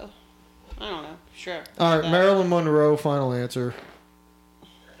 I don't know. Sure. All right, Marilyn Monroe. Final answer.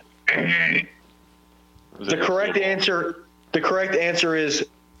 The correct answer is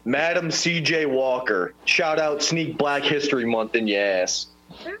Madam C.J. Walker. Shout out Sneak Black History Month in your ass.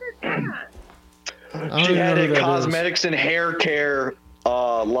 Who is that? I don't She even had know a who that is. cosmetics and hair care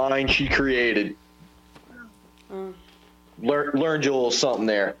line she created. Learned you a little something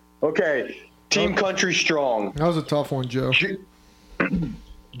there. Okay, Team Country Strong. That was a tough one, Joe.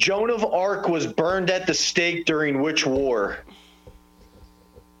 Joan of Arc was burned at the stake during which war?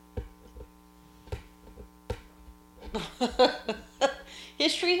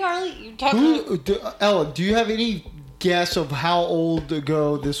 History, Harley? You talking Ella, do you have any guess of how old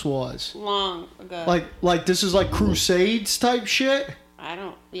ago this was? long ago? Like this is like Crusades type shit? I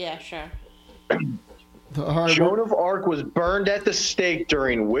don't. Yeah, sure. All right, Joan of Arc was burned at the stake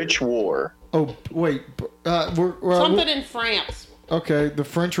during which war? oh, wait. Something in France. Okay, the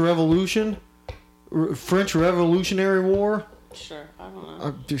French Revolution? French Revolutionary War? Sure, I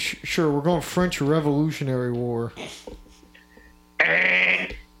don't know. Sure, we're going French Revolutionary War.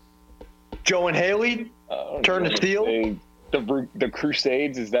 Joe and Haley, turn to steel. The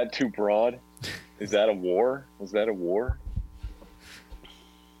Crusades, is that too broad? Is that a war? Was that a war?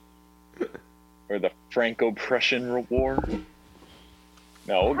 Or the Franco-Prussian War?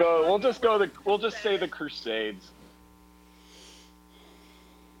 No, we'll just say the Crusades.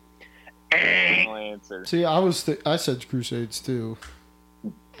 Final answer. See, I said Crusades too.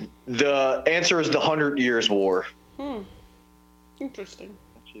 The answer is the 100 Years' War. Interesting.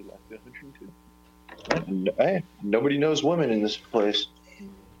 Actually left the 102. Hey, nobody knows women in this place.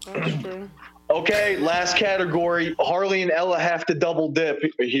 That's true. Okay, last category. Harley and Ella have to double dip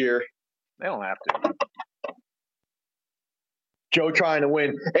here. They don't have to. Joe trying to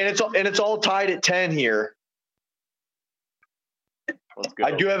win, and it's all tied at 10 here. Let's go.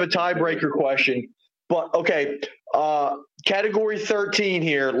 I do have a tiebreaker question, but okay. Category 13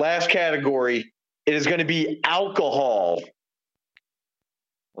 here, last category. It is going to be alcohol.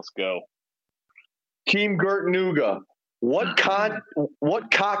 Let's go. Team Gertnuga. What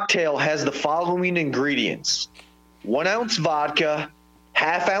cocktail has the following ingredients? 1 ounce vodka,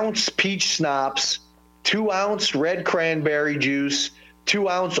 ½ ounce peach schnapps, 2 ounce red cranberry juice, 2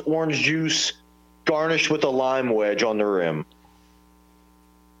 ounce orange juice, garnished with a lime wedge on the rim.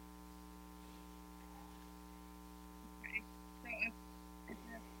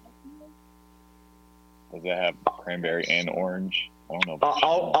 Does it have cranberry and orange? I don't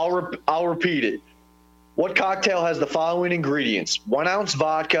know. I'll repeat it. What cocktail has the following ingredients? 1 ounce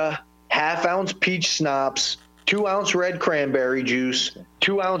vodka, ½ ounce peach schnapps, 2 ounce red cranberry juice,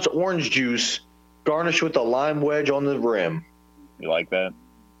 2 ounce orange juice, garnished with a lime wedge on the rim. You like that?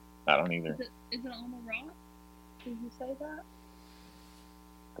 I don't either. Is it on the rock? Did you say that?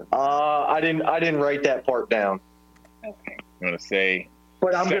 I didn't write that part down. Okay. I'm gonna say.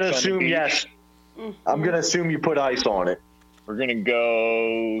 But I'm Sex gonna on the assume beach. yes. I'm gonna assume you put ice on it. We're gonna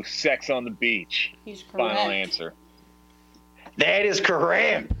go sex on the beach. He's correct. Final answer. That is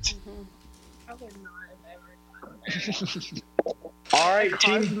correct. I would not have ever. All right,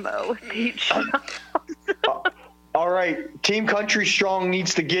 team. Cosmo Beach. All right, Team Country Strong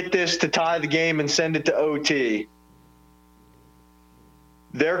needs to get this to tie the game and send it to OT.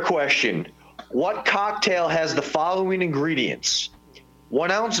 Their question: what cocktail has the following ingredients?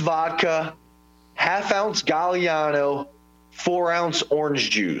 1 ounce vodka, ½ ounce Galliano, 4 ounce orange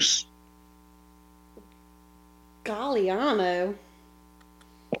juice. Galliano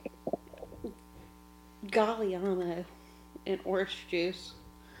and orange juice.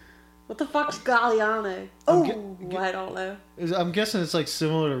 What the fuck's Galliano? Oh, I don't know. I'm guessing it's like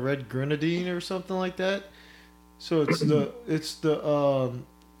similar to red grenadine or something like that. So it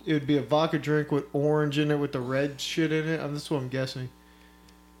would be a vodka drink with orange in it with the red shit in it. That's what I'm guessing.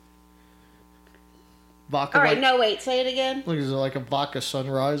 Vodka. All right, no, wait. Say it again. Like, is it like a vodka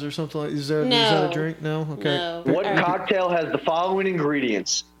sunrise or something? Is that No. a drink? No. Okay. No. What All right. cocktail has the following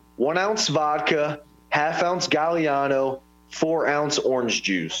ingredients? 1 ounce vodka, ½ ounce Galliano, 4 ounce orange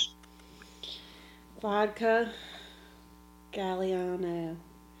juice. Vodka, Galliano,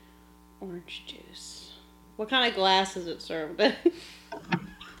 orange juice. What kind of glass is it served in?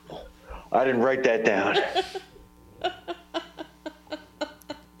 I didn't write that down.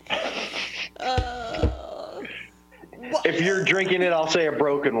 If you're drinking it, I'll say a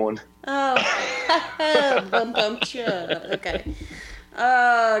broken one. Oh, bum bum cha. Okay.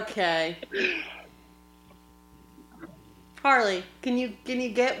 Okay. Harley, can you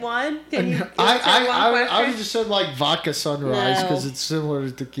get one? Can you? I would just said like vodka sunrise No. because it's similar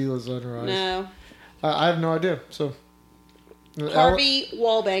to tequila sunrise. No. I have no idea. So Harvey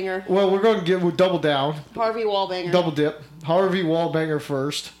Wallbanger. Well, we're going to we'll double down, Harvey Wallbanger. double dip. Harvey Wallbanger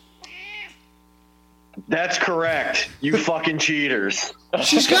first. That's correct. You fucking cheaters.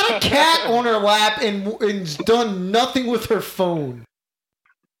 She's got a cat on her lap and done nothing with her phone.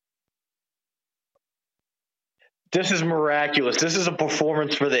 This is miraculous. This is a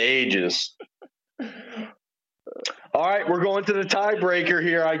performance for the ages. All right, we're going to the tiebreaker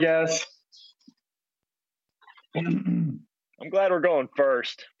here, I guess. I'm glad we're going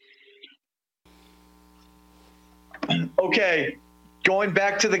first. Okay, going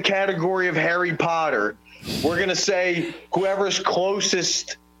back to the category of Harry Potter, we're going to say whoever's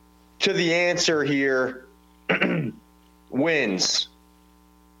closest to the answer here wins.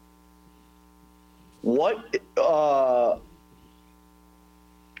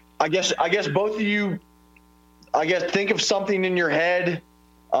 I guess both of you. I guess think of something in your head,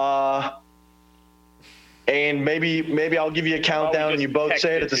 and maybe I'll give you a countdown and you both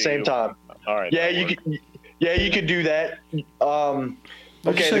say it at the same time. All right. Yeah, you could. Yeah, you could do that.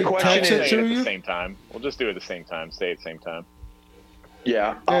 Okay, say the question text it is. to At you? the same time. We'll just do it at the same time. Say it at the same time.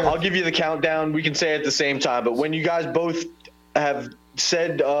 Yeah, I'll give you the countdown. We can say it at the same time. But when you guys both have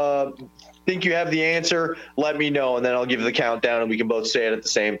said, think you have the answer, let me know, and then I'll give you the countdown, and we can both say it at the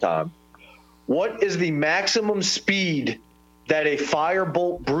same time. What is the maximum speed that a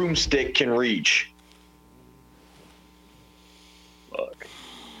firebolt broomstick can reach? Fuck.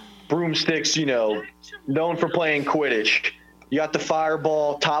 Broomsticks, known for playing Quidditch. You got the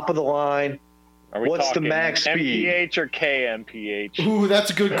fireball, top of the line. Are we What's the talking max speed? MPH or KMPH? Ooh, that's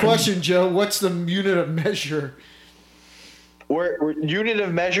a good question, Joe. What's the unit of measure? Where unit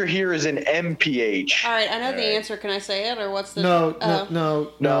of measure here is an MPH. All right, I know the Alright. answer. Can I say it, or what's the? No.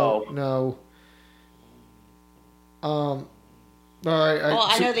 All right. Well,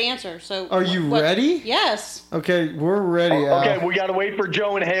 I so- know the answer. So. Are you ready? Yes. Okay, we're ready. Okay, we got to wait for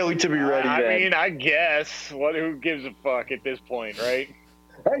Joe and Haley to be ready I then. mean, I guess. Who gives a fuck at this point, right?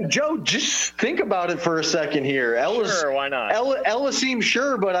 Hey, Joe, just think about it for a second here. Sure, why not? Ella seemed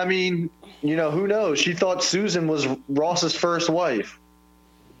sure, but I mean, who knows? She thought Susan was Ross's first wife.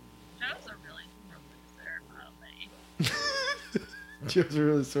 Joe's a really sore loser, probably. Joe's a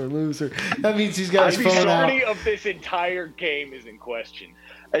really sore loser. That means he's got his phone out. The of this entire game is in question.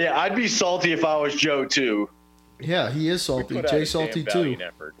 Yeah, I'd be salty if I was Joe too. Yeah, he is salty. Put out Jay a salty damn too. valiant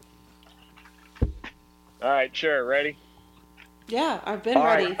effort. All right, sure. Ready? Yeah, I've been All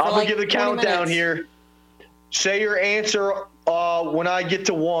ready. right, For I'm like gonna give the 20 countdown minutes. here. Say your answer when I get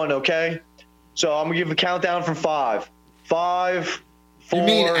to 1, okay? So I'm gonna give the countdown from 5. 5, 4. You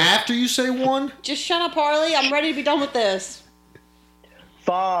mean after you say 1? Just shut up, Harley. I'm ready to be done with this.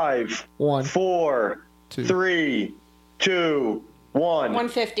 5, 1, 4, 2. 3, 2, 1.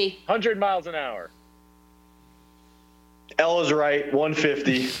 150. 100 miles an hour. Ella's right.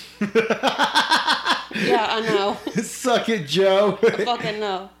 150. Yeah, I know. Suck it, Joe. I fucking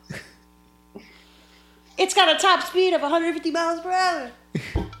know. It's got a top speed of 150 miles per hour.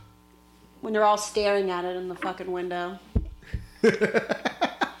 When they're all staring at it in the fucking window.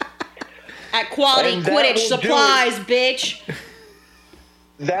 At Quality And that Quidditch will do Supplies, bitch.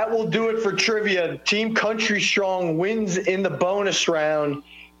 That will do it for trivia. Team Country Strong wins in the bonus round,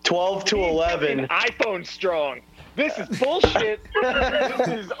 12-11. iPhone strong. This is bullshit. This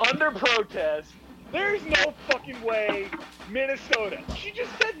is under protest. There's no fucking way. Minnesota. She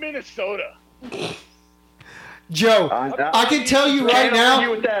just said Minnesota. Joe, I can tell you right Can't argue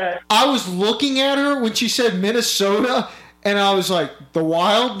now, with that. I was looking at her when she said Minnesota, and I was like, the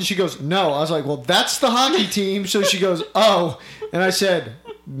Wild? And she goes, no. I was like, well, that's the hockey team. So she goes, oh. And I said,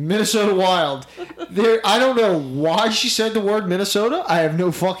 Minnesota Wild. I don't know why she said the word Minnesota. I have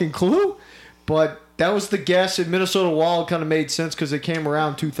no fucking clue. But that was the guess, and Minnesota Wild kind of made sense because it came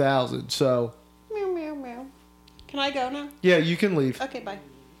around 2000. So, Meow, meow, meow. Can I go now? yeah, you can leave. Okay, bye.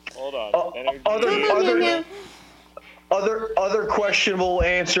 Hold on. Energy. Meow, meow, meow. Other questionable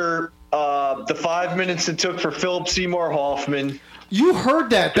answer. The 5 minutes it took for Philip Seymour Hoffman. You heard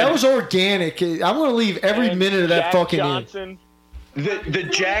that. That was organic. I'm going to leave every And minute of that Jack fucking Johnson. The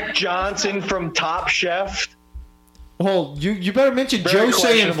Jack Johnson from Top Chef. in. Well, you better mention Very Joe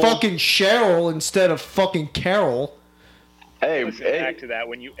saying questionable. fucking Cheryl instead of fucking Carol. Hey, Listen back to that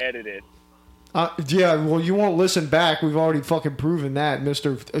when you edit it. Yeah, well, you won't listen back. We've already fucking proven that,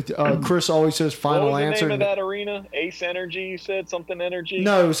 Mr. Chris always says final What was answer. the name of that arena? Ace Energy, you said? Something Energy?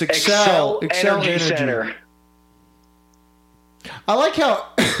 No, it was Excel Energy. Center. I like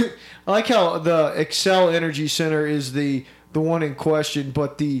how the Excel Energy Center is the one in question,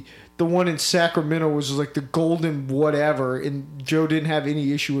 but the one in Sacramento was like the golden whatever, and Joe didn't have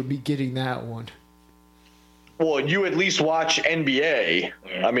any issue with me getting that one. Well, you at least watch NBA.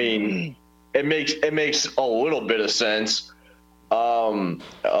 I mean, it makes a little bit of sense.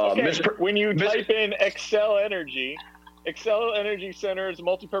 Okay, when you Mis- type in Excel Energy Center is a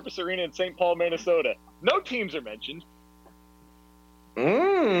multi-purpose arena in St. Paul, Minnesota. No teams are mentioned.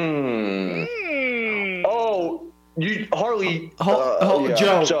 Oh, Harley.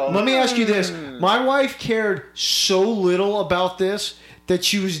 Joe, so- let me ask you this. My wife cared so little about this that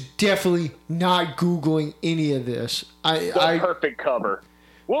she was definitely not Googling any of this. The perfect cover.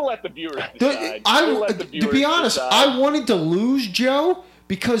 We'll let the viewers decide. To be honest, I wanted to lose Joe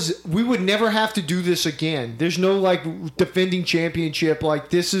because we would never have to do this again. There's no like defending championship. Like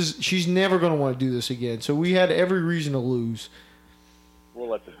she's never going to want to do this again. So we had every reason to lose. We'll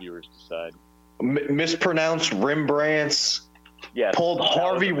let the viewers decide. Mispronounced Rembrandts. Yes, pulled that was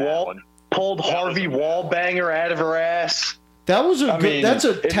Harvey a bad one. Wallbanger out of her ass. That was a I good. mean, That's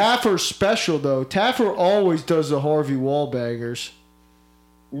a it- Taffer special though. Taffer always does the Harvey Wallbangers.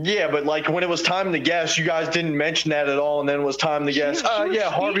 Yeah, but like when it was time to guess, you guys didn't mention that at all, and then it was time to guess. She was Yeah,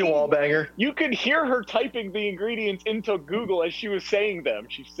 Harvey speaking. Wallbanger. You could hear her typing the ingredients into Google as she was saying them.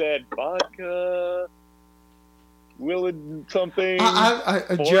 She said vodka, Willard something. I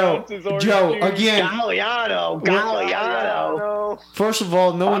 4 Joe, ounces orange Joe, juice. again. Galliano. First of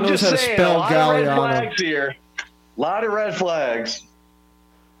all, no one I'm knows just how to saying, spell a lot of red Galliano. flags here. A lot of red flags.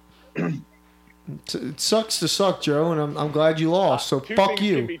 It sucks to suck, Joe, and I'm glad you lost. So Two fuck things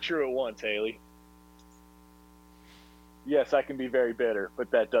you. can be true at once, Haley. Yes, I can be very bitter,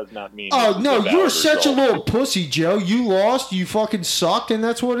 but that does not mean. Oh this is no, a valid you're such a result. little pussy, Joe. You lost. You fucking sucked, and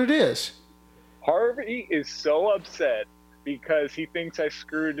that's what it is. Harvey is so upset because he thinks I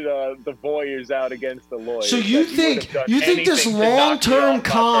screwed the Voyeurs out against the lawyers. So you that he would think have done this anything to knock me long-term off my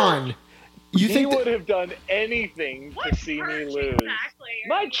con? perch. You He think would that, have done anything to see me perch lose. exactly are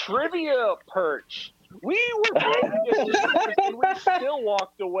My you trivia perch. We were both losers, and we still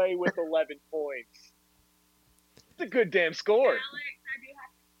walked away with 11 points. It's a good damn score. Alex, I do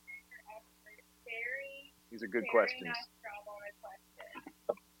have to say your effort. Very, These are good very questions. nice job on my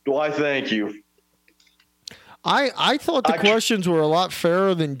question. Why, thank you. I thought the I- questions were a lot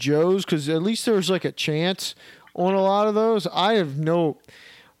fairer than Joe's because at least there was like a chance on a lot of those. To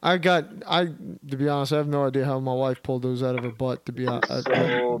be honest, I have no idea how my wife pulled those out of her butt. To be honest,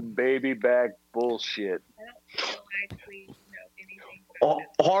 So baby back bullshit. I don't feel like we know anything about it.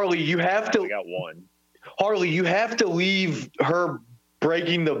 Harley, you have I to. got one. Harley, you have to leave her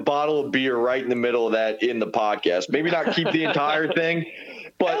breaking the bottle of beer right in the middle of that in the podcast. Maybe not keep the entire thing,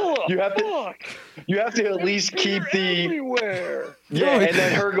 but Ella, you have to. fuck. You have to at least keep the. everywhere. Yeah, No, and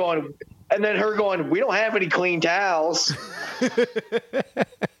then her going. We don't have any clean towels.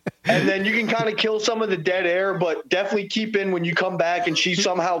 And then you can kind of kill some of the dead air, but definitely keep in when you come back and she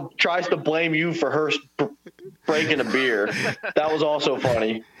somehow tries to blame you for her breaking a beer. That was also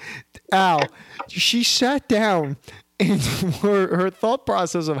funny. Al, she sat down and her thought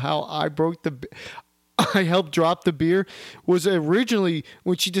process of how I helped drop the beer was originally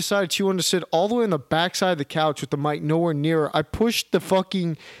when she decided she wanted to sit all the way on the backside of the couch with the mic nowhere near her. I pushed the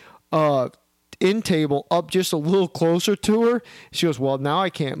fucking end table up just a little closer to her. She goes, well, now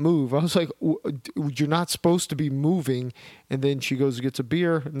I can't move. I was like, you're not supposed to be moving. And then she goes and gets a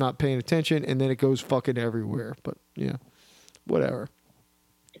beer, not paying attention, and then it goes fucking everywhere. But yeah, whatever.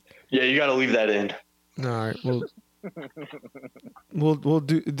 Yeah, you got to leave that in. All right, we'll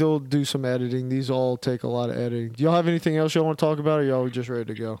do some editing. These all take a lot of editing. Do y'all have anything else y'all want to talk about, or y'all just ready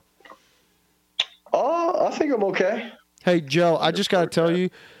to go? Oh, I think I'm okay. Hey, Joe, I just got to tell you,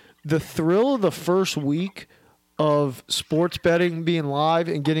 the thrill of the first week of sports betting being live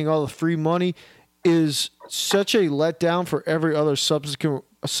and getting all the free money is such a letdown for every other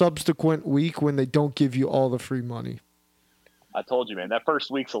subsequent week when they don't give you all the free money. I told you, man, that first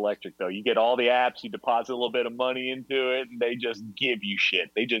week's electric, though. You get all the apps, you deposit a little bit of money into it, and they just give you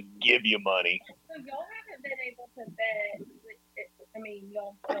shit. They just give you money. So y'all haven't been able to bet. I mean,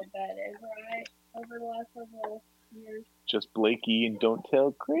 y'all still bet it, right? Over the last several years. Just Blakey and don't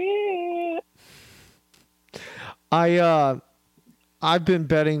tell Chris. I've been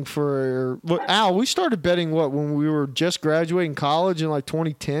betting for Al, we started betting when we were just graduating college in like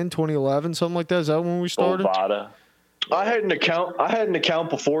 2010, 2011, something like that. Is that when we started? Bovada. I had an account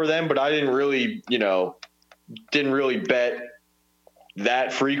before then, but I didn't really bet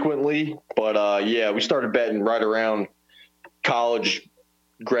that frequently. But yeah, we started betting right around college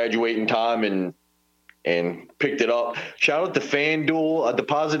graduating time and picked it up. Shout out to FanDuel. I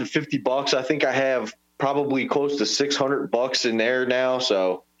deposited $50. I think I have probably close to $600 in there now.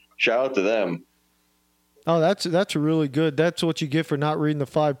 So shout out to them. Oh, that's really good. That's what you get for not reading the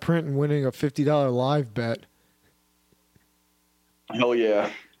fine print and winning a $50 live bet. Hell yeah.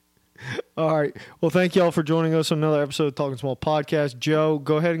 All right. Well, thank y'all for joining us on another episode of Talking Small Podcast. Joe,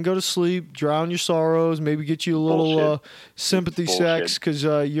 go ahead and go to sleep, drown your sorrows, maybe get you a little sympathy sex because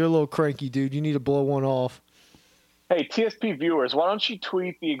you're a little cranky, dude. You need to blow one off. Hey, TSP viewers, why don't you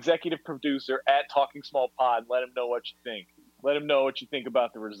tweet the executive producer at Talking Small Pod? Let him know what you think. Let him know what you think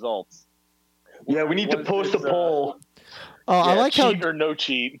about the results. Yeah, we need to post a poll. I like how cheat or no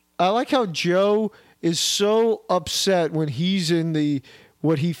cheat. I like how Joe is so upset when he's in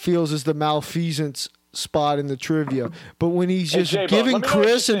what he feels is the malfeasance spot in the trivia. But when he's just J-Bo, giving let me know what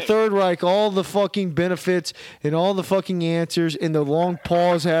Chris you and think. Third Reich all the fucking benefits and all the fucking answers and the long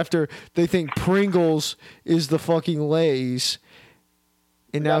pause after they think Pringles is the fucking Lay's.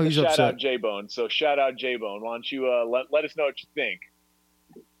 and now he's shout upset. out J-Bone. So shout out J-Bone. Why don't you let us know what you think?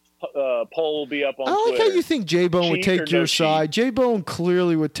 Poll will be up on I like Twitter. how you think J-Bone would Cheat or take no your cheat? side. J-Bone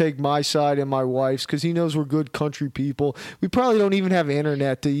clearly would take my side and my wife's because he knows we're good country people. We probably don't even have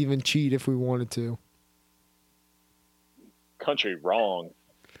internet to even cheat if we wanted to. Country wrong.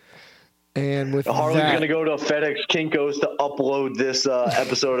 And with Harley's that, going to go to FedEx Kinko's to upload this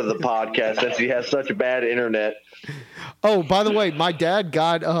episode of the podcast since he has such bad internet. oh, by the way, my dad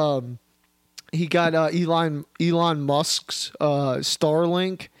got Elon Musk's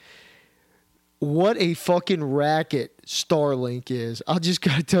Starlink. What a fucking racket Starlink is. I just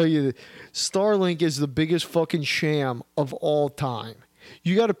got to tell you that Starlink is the biggest fucking sham of all time.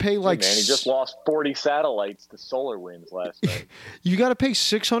 You got to pay like Man, he just lost 40 satellites to SolarWinds last night. you got to pay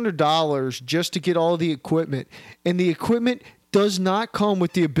 $600 just to get all the equipment, and the equipment does not come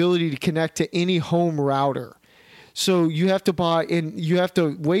with the ability to connect to any home router. So you have to buy, and you have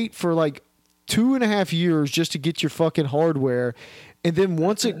to wait for like 2.5 years just to get your fucking hardware. And then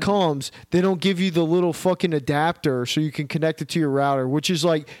once it comes, they don't give you the little fucking adapter so you can connect it to your router, which is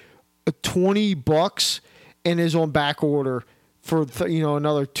like $20 and is on back order for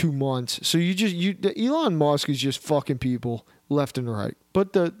another 2 months. So Elon Musk is just fucking people left and right.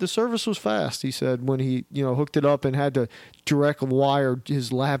 But the service was fast, he said, when he hooked it up and had to direct wire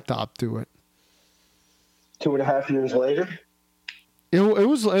his laptop to it. 2.5 years later. It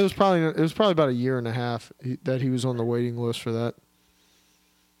was probably about a year and a half that he was on the waiting list for that.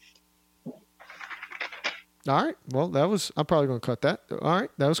 All right. Well, I'm probably going to cut that. All right.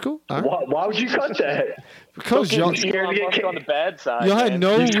 That was cool. All right. Why would you cut that? Because y'all Elon Musk on the bad side. had man.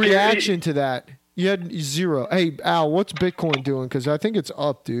 no You scared reaction to that. You had zero. Hey, Al, what's Bitcoin doing? Because I think it's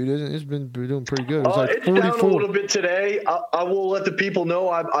up, dude. It's been doing pretty good. It's like It's down a 44. little bit today. I will let the people know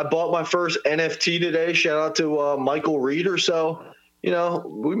I bought my first NFT today. Shout out to Michael Reeder. So, you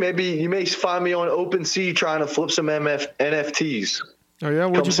may find me on OpenSea trying to flip some NFTs. Oh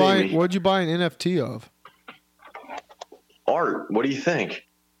yeah, Come see me. what'd you buy an NFT of? Art, what do you think?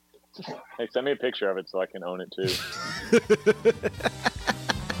 Hey, send me a picture of it so I can own it too.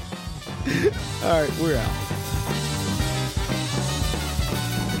 All right, we're out.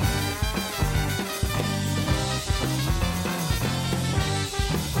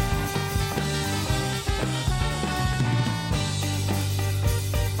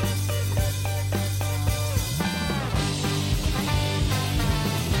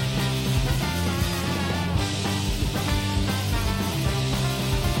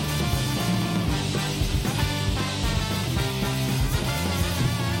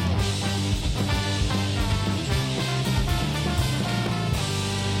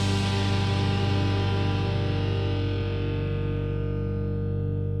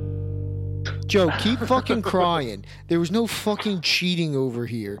 Joe, keep fucking crying. There was no fucking cheating over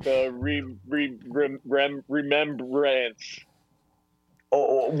here. The remembrance.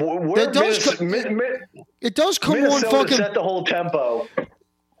 Where That does It does come on Minnesota fucking. set the whole tempo.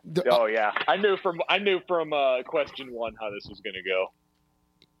 Oh yeah, I knew from question 1 how this was gonna go.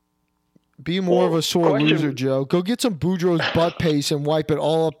 Be more of a sore question- loser, Joe. Go get some Boudreaux's butt paste and wipe it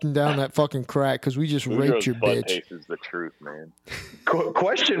all up and down that fucking crack because we just raped your butt bitch. paste is the truth, man.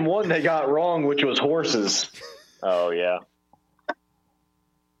 Question 1 they got wrong, which was horses. Oh yeah.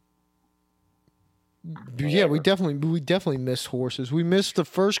 Yeah, we definitely missed horses. We missed the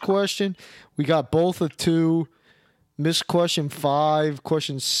first question. We got both of 2. Missed question 5,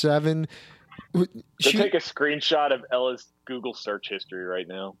 question 7. Go take a screenshot of Ella's Google search history right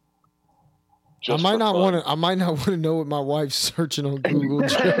now. I might not want to know what my wife's searching on Google,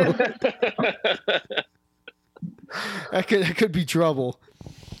 Joe. That could be trouble.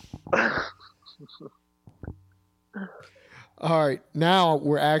 All right, now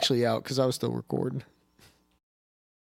we're actually out because I was still recording.